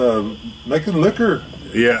in making liquor,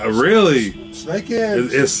 Yeah, really. snake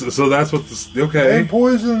eggs. So that's what the Damn okay.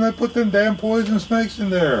 poison. They put them damn poison snakes in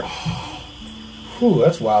there. Whew,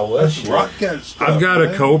 that's Wild West shit. Rock that stuff. I've got a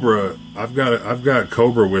man. Cobra. I've got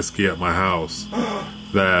Cobra whiskey at my house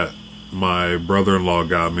that my brother-in-law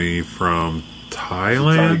got me from Trying to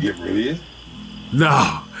Thailand. get rid of you.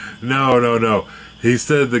 No. He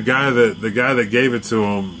said the guy that gave it to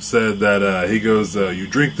him said that he goes, you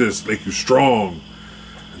drink this, make you strong.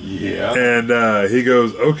 Yeah. And he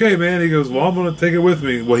goes, okay, man. He goes, well, I'm going to take it with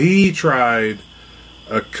me. Well, he tried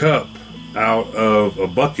a cup out of a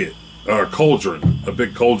bucket, or a cauldron, a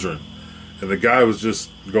big cauldron. And the guy was just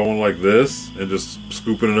going like this and just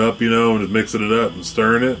scooping it up, and just mixing it up and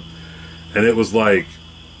stirring it. And it was like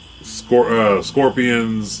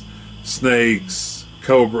scorpions, snakes,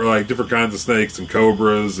 cobra, like different kinds of snakes and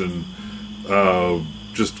cobras and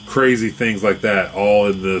just crazy things like that, all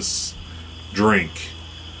in this drink.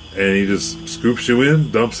 And he just scoops you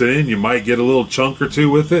in, dumps it in. You might get a little chunk or two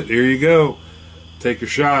with it. Here you go. Take your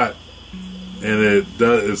shot. And it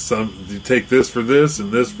does. You take this for this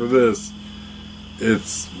and this for this.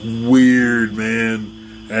 It's weird,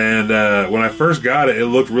 man. And when I first got it, it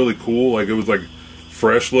looked really cool. Like it was like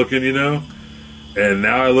fresh looking, And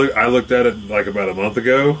now I looked at it like about a month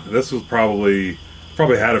ago. This was probably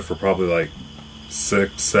had it for probably like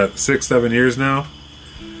 6-7 years now.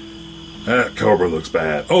 That cobra looks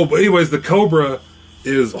bad. Oh, but anyways, the cobra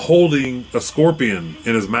is holding a scorpion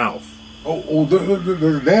in his mouth. Oh, there's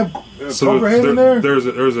a damn cobra head in there. There's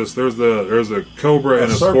a cobra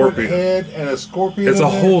and a scorpion head and a scorpion. It's in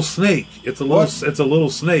a there? whole snake. It's a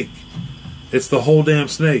little snake. It's the whole damn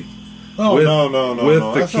snake. Oh, no! With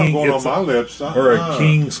the That's king, not going on my lips. Or a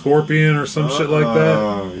king scorpion or some shit like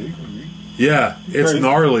that. Yeah, it's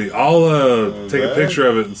gnarly. I'll take a picture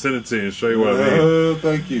of it and send it to you and show you what I mean.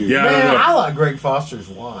 Thank you. Yeah, Man, I like Greg Foster's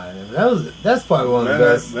wine. That's probably one of the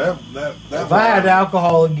best. If I had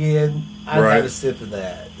alcohol again, I'd have a sip of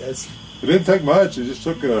that. It didn't take much. It just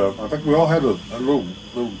took I think we all had a little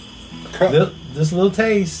cup. Just a little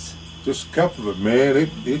taste. Just a cup of it, man.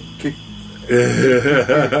 It kicked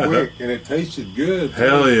quick, and it tasted good.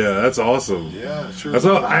 Hell yeah, that's awesome. Yeah, sure. That's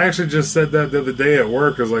all. I actually just said that the other day at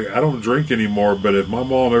work. I was like, I don't drink anymore, but if my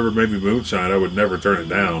mom ever made me moonshine, I would never turn it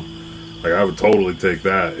down. Like I would totally take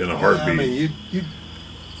that in a heartbeat. I mean,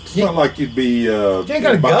 it's not like you'd be. You ain't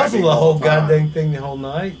gotta guzzle the whole goddamn thing the whole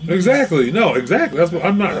night. Exactly. No, exactly. That's what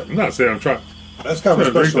I'm not saying I'm trying. That's kind of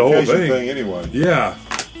a drink the whole special thing anyway. Yeah.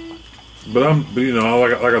 But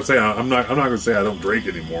like I'm saying, I'm not gonna say I don't drink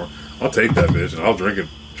anymore. I'll take that bitch and I'll drink it.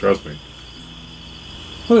 Trust me.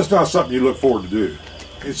 Well, it's not something you look forward to do.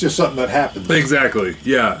 It's just something that happens. Exactly.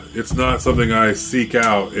 Yeah. It's not something I seek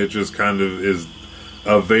out. It just kind of is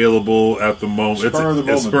available at the moment. It's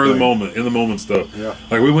spur of the moment, in the moment stuff. Yeah.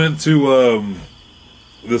 Like we went to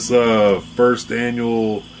this first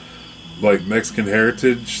annual like Mexican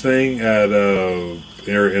heritage thing at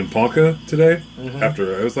in Ponca today. Mm-hmm.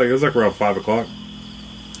 After it was like around 5:00.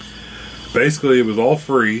 Basically, it was all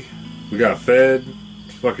free. We got fed,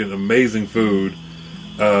 fucking amazing food,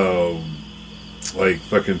 like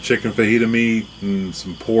fucking chicken fajita meat and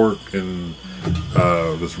some pork and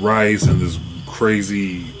this rice and this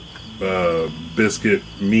crazy biscuit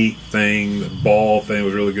meat thing, ball thing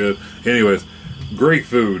was really good. Anyways, great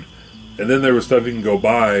food. And then there was stuff you can go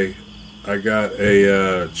buy. I got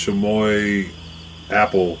a chamoy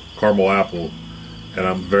apple, caramel apple, and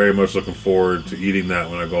I'm very much looking forward to eating that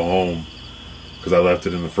when I go home. Because I left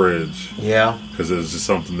it in the fridge. Yeah. Because it's just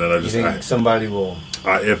something that I just... You think somebody will...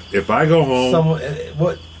 If I go home...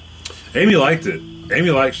 What? Amy liked it. Amy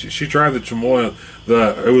liked... She tried the chamoy.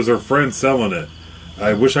 It was her friend selling it.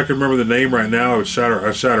 I wish I could remember the name right now. I shout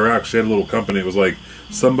her out. She had a little company. It was like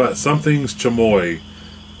something's chamoy.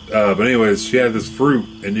 But anyways, she had this fruit,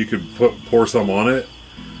 and you could pour some on it.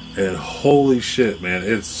 And holy shit, man.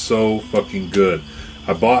 It's so fucking good.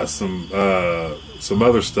 I bought some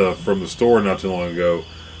other stuff from the store not too long ago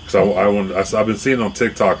because I've been seeing it on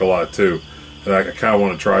TikTok a lot too, and I kind of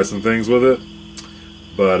want to try some things with it.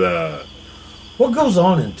 But what goes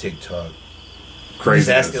on in TikTok?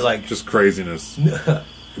 Craziness, just just craziness.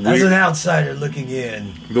 As an outsider looking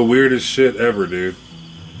in, the weirdest shit ever, dude.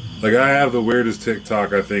 Like I have the weirdest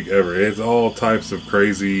TikTok I think ever. It's all types of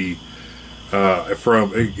crazy.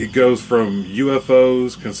 It goes from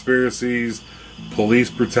UFOs, conspiracies, police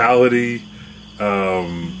brutality,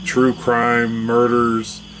 true crime,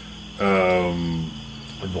 murders.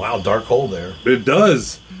 Wow, dark hole there. It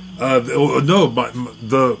does. The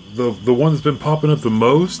one that's been popping up the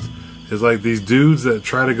most is like these dudes that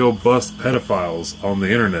try to go bust pedophiles on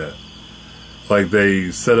the internet. Like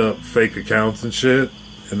they set up fake accounts and shit,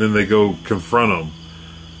 and then they go confront them.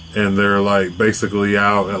 And they're like basically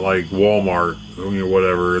out at like Walmart or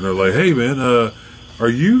whatever, and they're like, "Hey man, are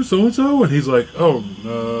you so and so?" And he's like, "Oh,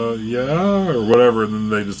 yeah," or whatever. And then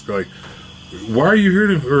they just go like, "Why are you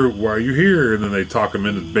here?" Or "Why are you here?" And then they talk him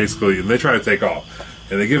into basically, and they try to take off,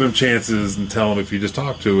 and they give him chances and tell him, "If you just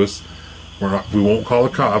talk to us, We won't call the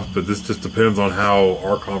cops, but this just depends on how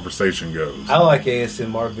our conversation goes. I like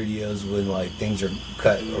ASMR videos when like things are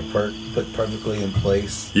cut or put perfectly in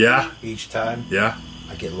place Yeah, each time. yeah,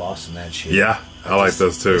 I get lost in that shit. yeah. I like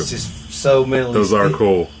those too. It's just so mentally. Those are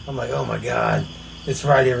cool. I'm like, oh my god, it's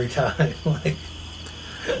right every time. Like,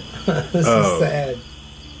 this is sad.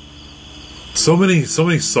 So many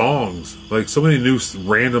songs, like so many new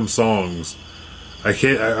random songs.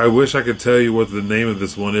 I wish I could tell you what the name of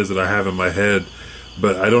this one is that I have in my head,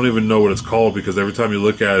 but I don't even know what it's called because every time you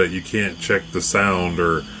look at it, you can't check the sound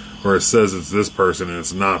or it says it's this person and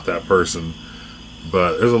it's not that person.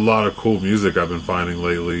 But there's a lot of cool music I've been finding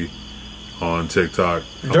lately on TikTok.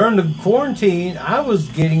 During the quarantine, I was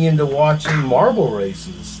getting into watching marble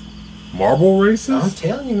races. Marble races? I'm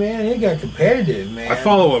telling you, man, it got competitive, man. I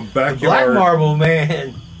follow a The backyard. black marble,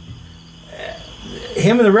 man.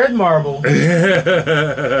 Him and the red marble.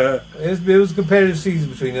 It was a competitive season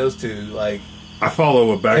between those two. Like I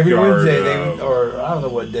follow a backyard. every Wednesday, they would, or I don't know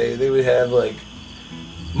what day, they would have like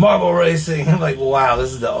marble racing. I'm like, wow,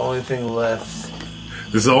 this is the only thing left.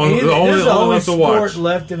 This is the only left to watch. Sport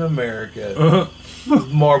left in America. is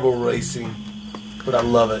marble racing, but I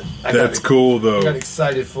love it. That's cool though. I got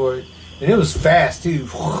excited for it, and it was fast too.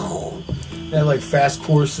 They had like fast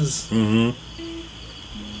courses. Mm-hmm.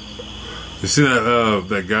 You see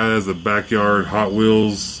that guy has a backyard Hot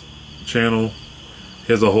Wheels channel?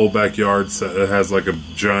 He has a whole backyard set that has like a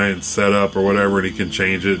giant setup or whatever, and he can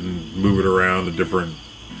change it and move it around to different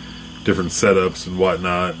setups and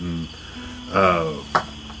whatnot. And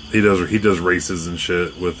he does races and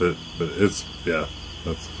shit with it. But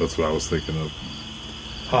that's what I was thinking of.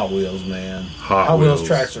 Hot Wheels, man. Hot Wheels Wheels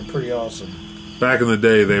tracks are pretty awesome. Back in the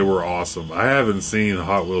day, they were awesome. I haven't seen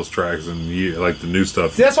Hot Wheels tracks in years, like the new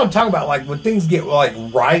stuff. See, that's what I'm talking about. Like when things get like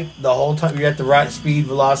right the whole time, you're at the right speed,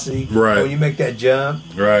 velocity. Right. When you make that jump,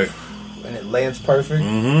 Right. and it lands perfect.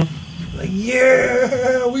 Mm-hmm. Like,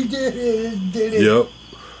 yeah, we did it. Yep.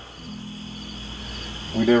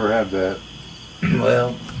 We never had that.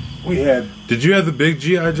 Well, We had Did you have the big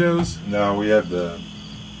G.I. Joes? no. We had the.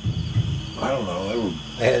 I don't know. They were.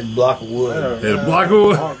 I had a block of wood. Yeah, block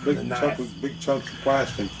of wood. Big chunks of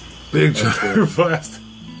plastic. Big That's chunk of plastic.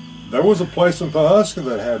 There was a place in Pawhuska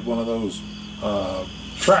that had one of those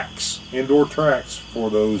tracks, indoor tracks for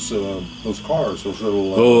those cars, those little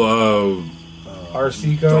Little,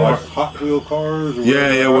 RC like cars. Hot Wheel cars. Or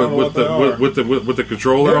yeah, whatever. with the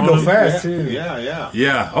controller They on go it. fast Yeah, too. yeah.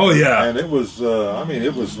 Yeah. Oh yeah. And it was. I mean,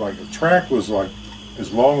 it was like the track was like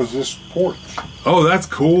as long as this porch. Oh, that's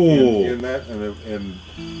cool. In that, and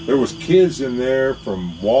there was kids in there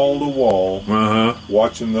from wall to wall Uh huh.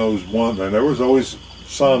 watching those ones, and there was always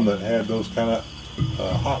some that had those kind of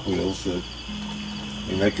Hot Wheels that,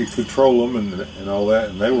 and they could control them and all that,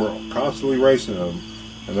 and they were constantly racing them.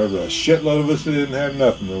 And there was a shitload of us that didn't have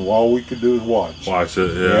nothing, and all we could do was watch. Watch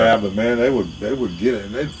it. Yeah, Yeah. but man, they would get it,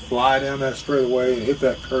 and they'd fly down that straightaway and hit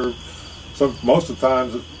that curve. So most of the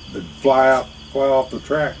times they'd fly off the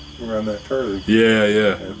track around that curve. Yeah.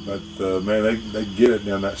 Yeah. But man, they get it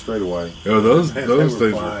down that straightaway. Oh, those Man, those they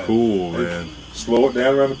were things were flying. cool, They'd man. Slow it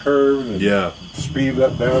down around the curve and Yeah. speed it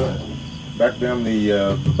up back down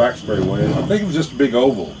the back straightaway. I think it was just a big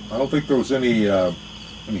oval. I don't think there was any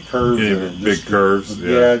curves. Any in it. big Just curves, the-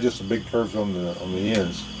 yeah. just the big curves on the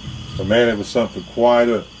ends. So man, it was something quite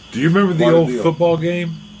a. Do you remember the Quite a old deal. football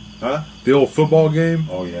game? Huh? The old football game?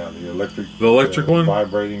 Oh yeah, the electric one?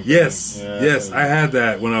 vibrating. Yes. thing. Yeah, Yes. I had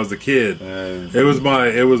that when I was a kid. And It was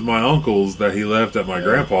my uncle's that he left at my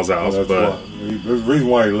grandpa's house, that's but. there's a reason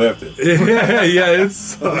why he left it. yeah, it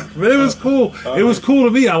sucked. But it was cool. It was cool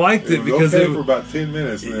to me. I liked it It was because okay it. for about 10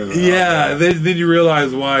 minutes. And then, Yeah, then you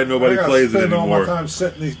realize why nobody plays it spend all my anymore. time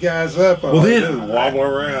setting these guys up. Well, then, just wobble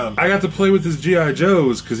around. I got to play with his GI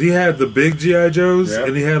Joes because he had the big GI Joes, Yeah.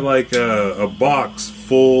 and he had like a box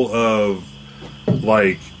full of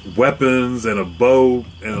like weapons and a boat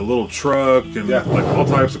and a little truck and Yeah. like all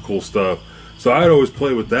types of cool stuff. So I'd always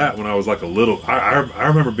play with that when I was like a little. I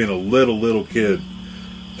remember being a little kid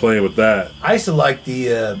playing with that. I used to like the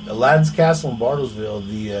Aladdin's Castle in Bartlesville.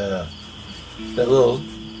 That little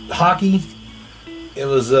hockey. It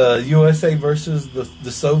was USA versus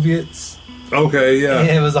the Soviets. Okay, yeah, And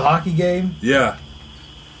it was a hockey game. yeah.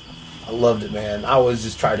 I loved it, man. I always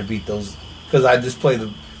just tried to beat those because I just play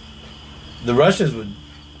the Russians would,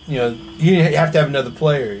 you didn't have to have another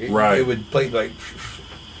player. Right. It would play like,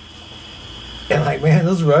 and like, man,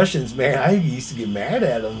 those Russians, man, I used to get mad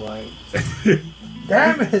at them. Like,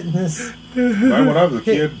 damn it! When I was a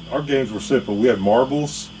kid, our games were simple. We had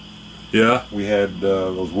marbles. Yeah. We had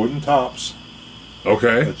those wooden tops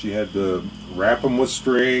Okay. that you had to wrap them with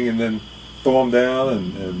string and then throw them down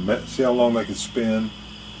and see how long they can spin.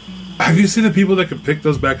 Have you seen the people that can pick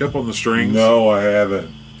those back up on the strings? No, I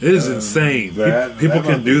haven't. It is insane. People that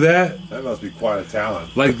can do that. That must be quite a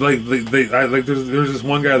talent. Like there's this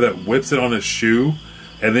one guy that whips it on his shoe,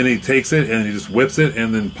 and then he takes it and he just whips it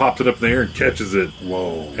and then pops it up in the air and catches it.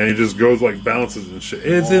 Whoa! And he just goes like bounces and shit.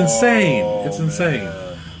 It's insane. It's insane. Man.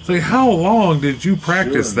 It's like, how long did you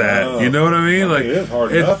practice that? Enough. You know what I mean? Like, it's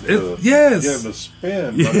hard enough to yes. get him to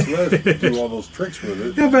spin, much less do all those tricks with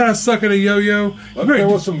it. You ever had a suck at a yo-yo? But there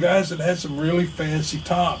was some guys that had some really fancy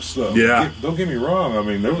tops, though. Yeah. Don't get me wrong. I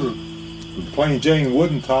mean, there was plain Jane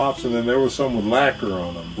wooden tops, and then there was some with lacquer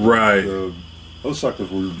on them. Right. Those suckers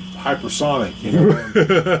were hypersonic, you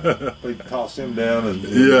know. They tossed them down and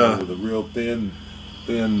with a real thin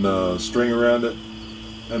string around it.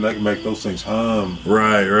 And they can make those things hum.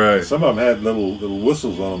 Right. Some of them had little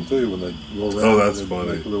whistles on them too when they go around. Oh, that's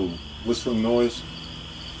funny. Make a little whistling noise.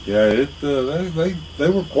 Yeah, they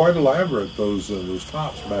were quite elaborate. Those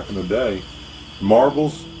tops back in the day.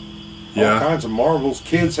 Marbles. Yeah. All kinds of marbles.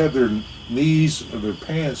 Kids had their knees or their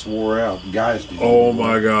pants wore out. Guys did. Oh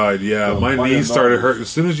my God! Yeah, my knees started hurting as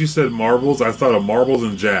soon as you said marbles. I thought of marbles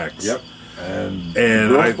and jacks. Yep.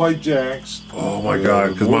 And I played jacks. Oh my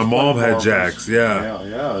God! Because my mom had jacks. Yeah.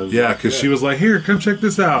 Because she was like, "Here, come check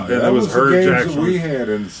this out," and it was her games jacks. That we had,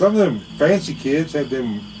 and some of them fancy kids had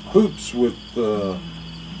them hoops with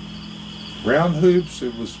round hoops.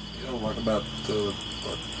 It was like about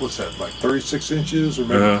what's that? Like 36 inches or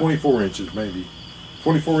maybe 24 inches, maybe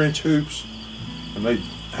 24-inch hoops, and they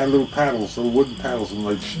had little paddles, little wooden paddles, and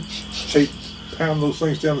they'd pound those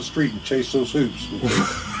things down the street and chase those hoops.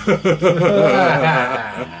 That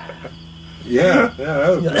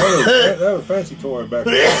was a fancy toy back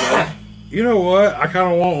then. You know what? I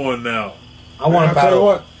kind of want one now. I want to tell you paddle.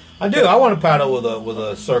 what. I do. I want to paddle with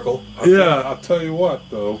a circle. I'll tell you what,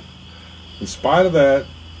 though. In spite of that,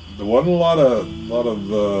 there wasn't a lot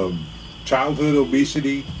of childhood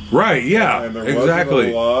obesity. Right? Yeah. And there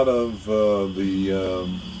exactly. wasn't a lot of the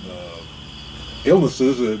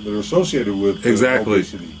illnesses that are associated with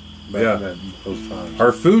obesity. Back in those times.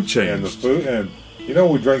 Our food changed. And the food, and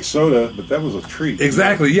we drank soda, but that was a treat.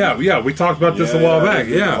 Exactly. Yeah. We talked about this a while back.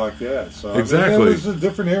 Yeah. Like that. So, exactly. I mean, it was a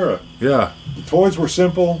different era. Yeah. The toys were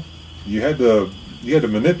simple. You had to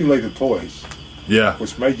manipulate the toys. Yeah.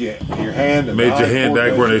 Which made your hand and made your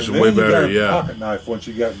hand-eye coordination way better. You got a pocket knife once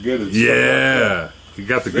you got good at yeah. You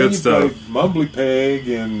got the good stuff. Mumbly Peg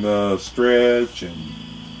and Stretch and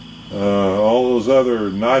all those other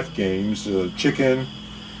knife games. Chicken.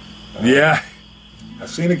 Yeah. I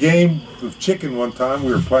seen a game of chicken one time.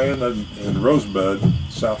 We were playing in Rosebud,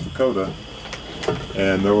 South Dakota,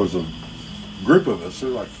 and there was a group of us. There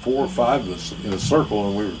were like 4 or 5 of us in a circle,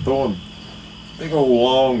 and we were throwing big old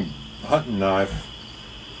long hunting knife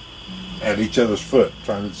at each other's foot,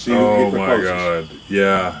 trying to see who could get the closest. God!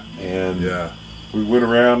 Yeah. And we went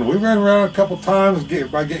around. We ran around a couple times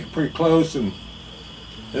by getting pretty close, and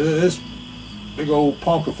this big old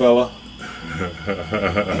Ponca fella.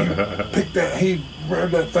 He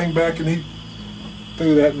reared that thing back and he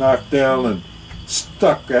threw that knife down and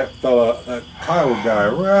stuck that Kyle guy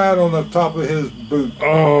right on the top of his boot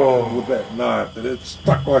with that knife, and it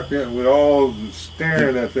stuck like that, and we're all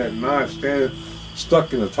staring at that knife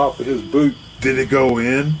stuck in the top of his boot. Did it go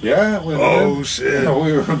in? Yeah, it went in. Shit. And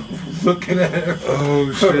we were looking at it.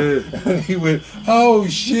 Oh shit. And he went, oh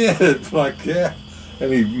shit, like that.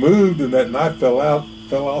 And he moved and that knife fell out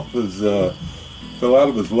of his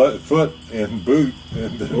foot and boot,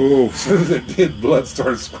 and as soon as it did, blood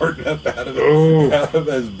started squirting up out of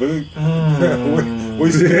his boot.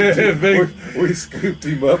 We scooped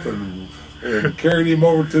him up and carried him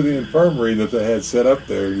over to the infirmary that they had set up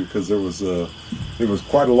there, because it was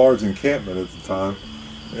quite a large encampment at the time.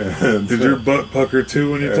 And, did your butt pucker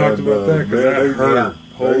too when you talked about that? Because that hurt.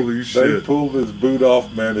 Holy shit! They pulled his boot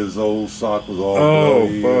off, man. His old sock was all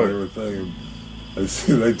bloody and everything.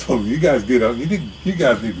 They told me, you guys get up. You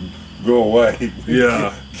guys need to go away.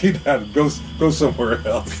 Yeah. Get out. Go somewhere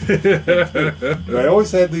else. And I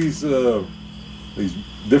always had these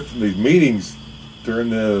meetings during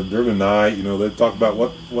the night. They'd talk about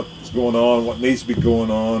what's going on, what needs to be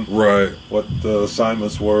going on, right? What the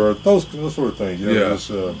assignments were, those sort of things.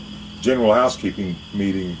 This general housekeeping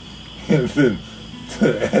meeting, and then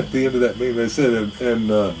at the end of that meeting, they said,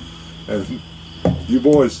 and you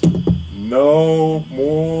boys, no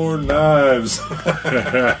more knives.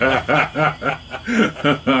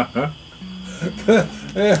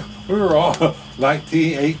 We were all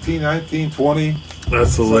 19, 18, 19, 20.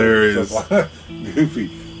 That's hilarious. Goofy.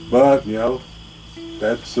 But,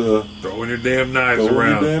 that's... throwing your damn knives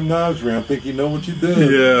around. Think you know what you're doing.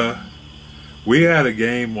 Yeah. We had a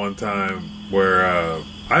game one time where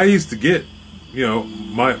I used to get, you know,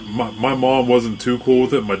 my mom wasn't too cool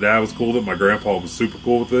with it. My dad was cool with it. My grandpa was super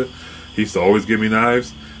cool with it. He used to always give me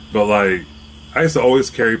knives. But, like, I used to always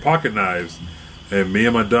carry pocket knives. And me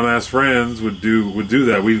and my dumbass friends would do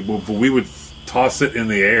that. We would toss it in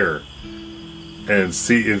the air and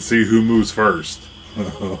see who moves first.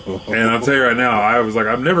 And I'll tell you right now, I was like,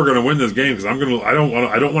 I'm never going to win this game because I don't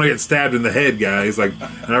want to get stabbed in the head, guys. Like,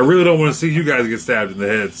 and I really don't want to see you guys get stabbed in the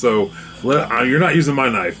head. So you're not using my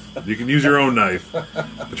knife. You can use your own knife,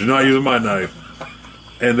 but you're not using my knife.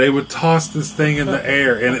 And they would toss this thing in the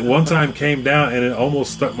air, and it one time came down, and it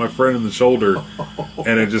almost stuck my friend in the shoulder,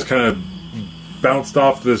 and it just kind of bounced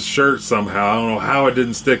off this shirt somehow. I don't know how it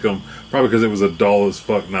didn't stick him. Probably because it was a dull as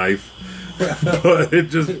fuck knife. But it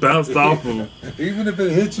just bounced off him. Even if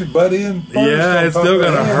it hits your butt in first, yeah, it's still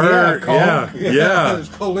gonna hurt. Yeah. It's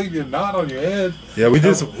gonna leave you a knot on your head. Yeah, we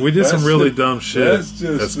did some really dumb shit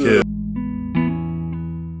as kids.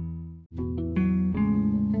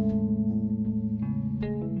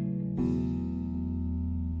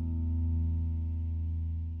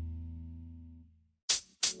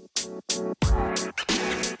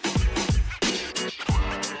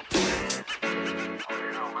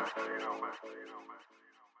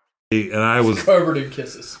 And I was covered in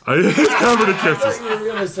kisses. I was covered in kisses. You were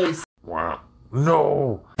gonna say wow.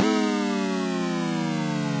 No.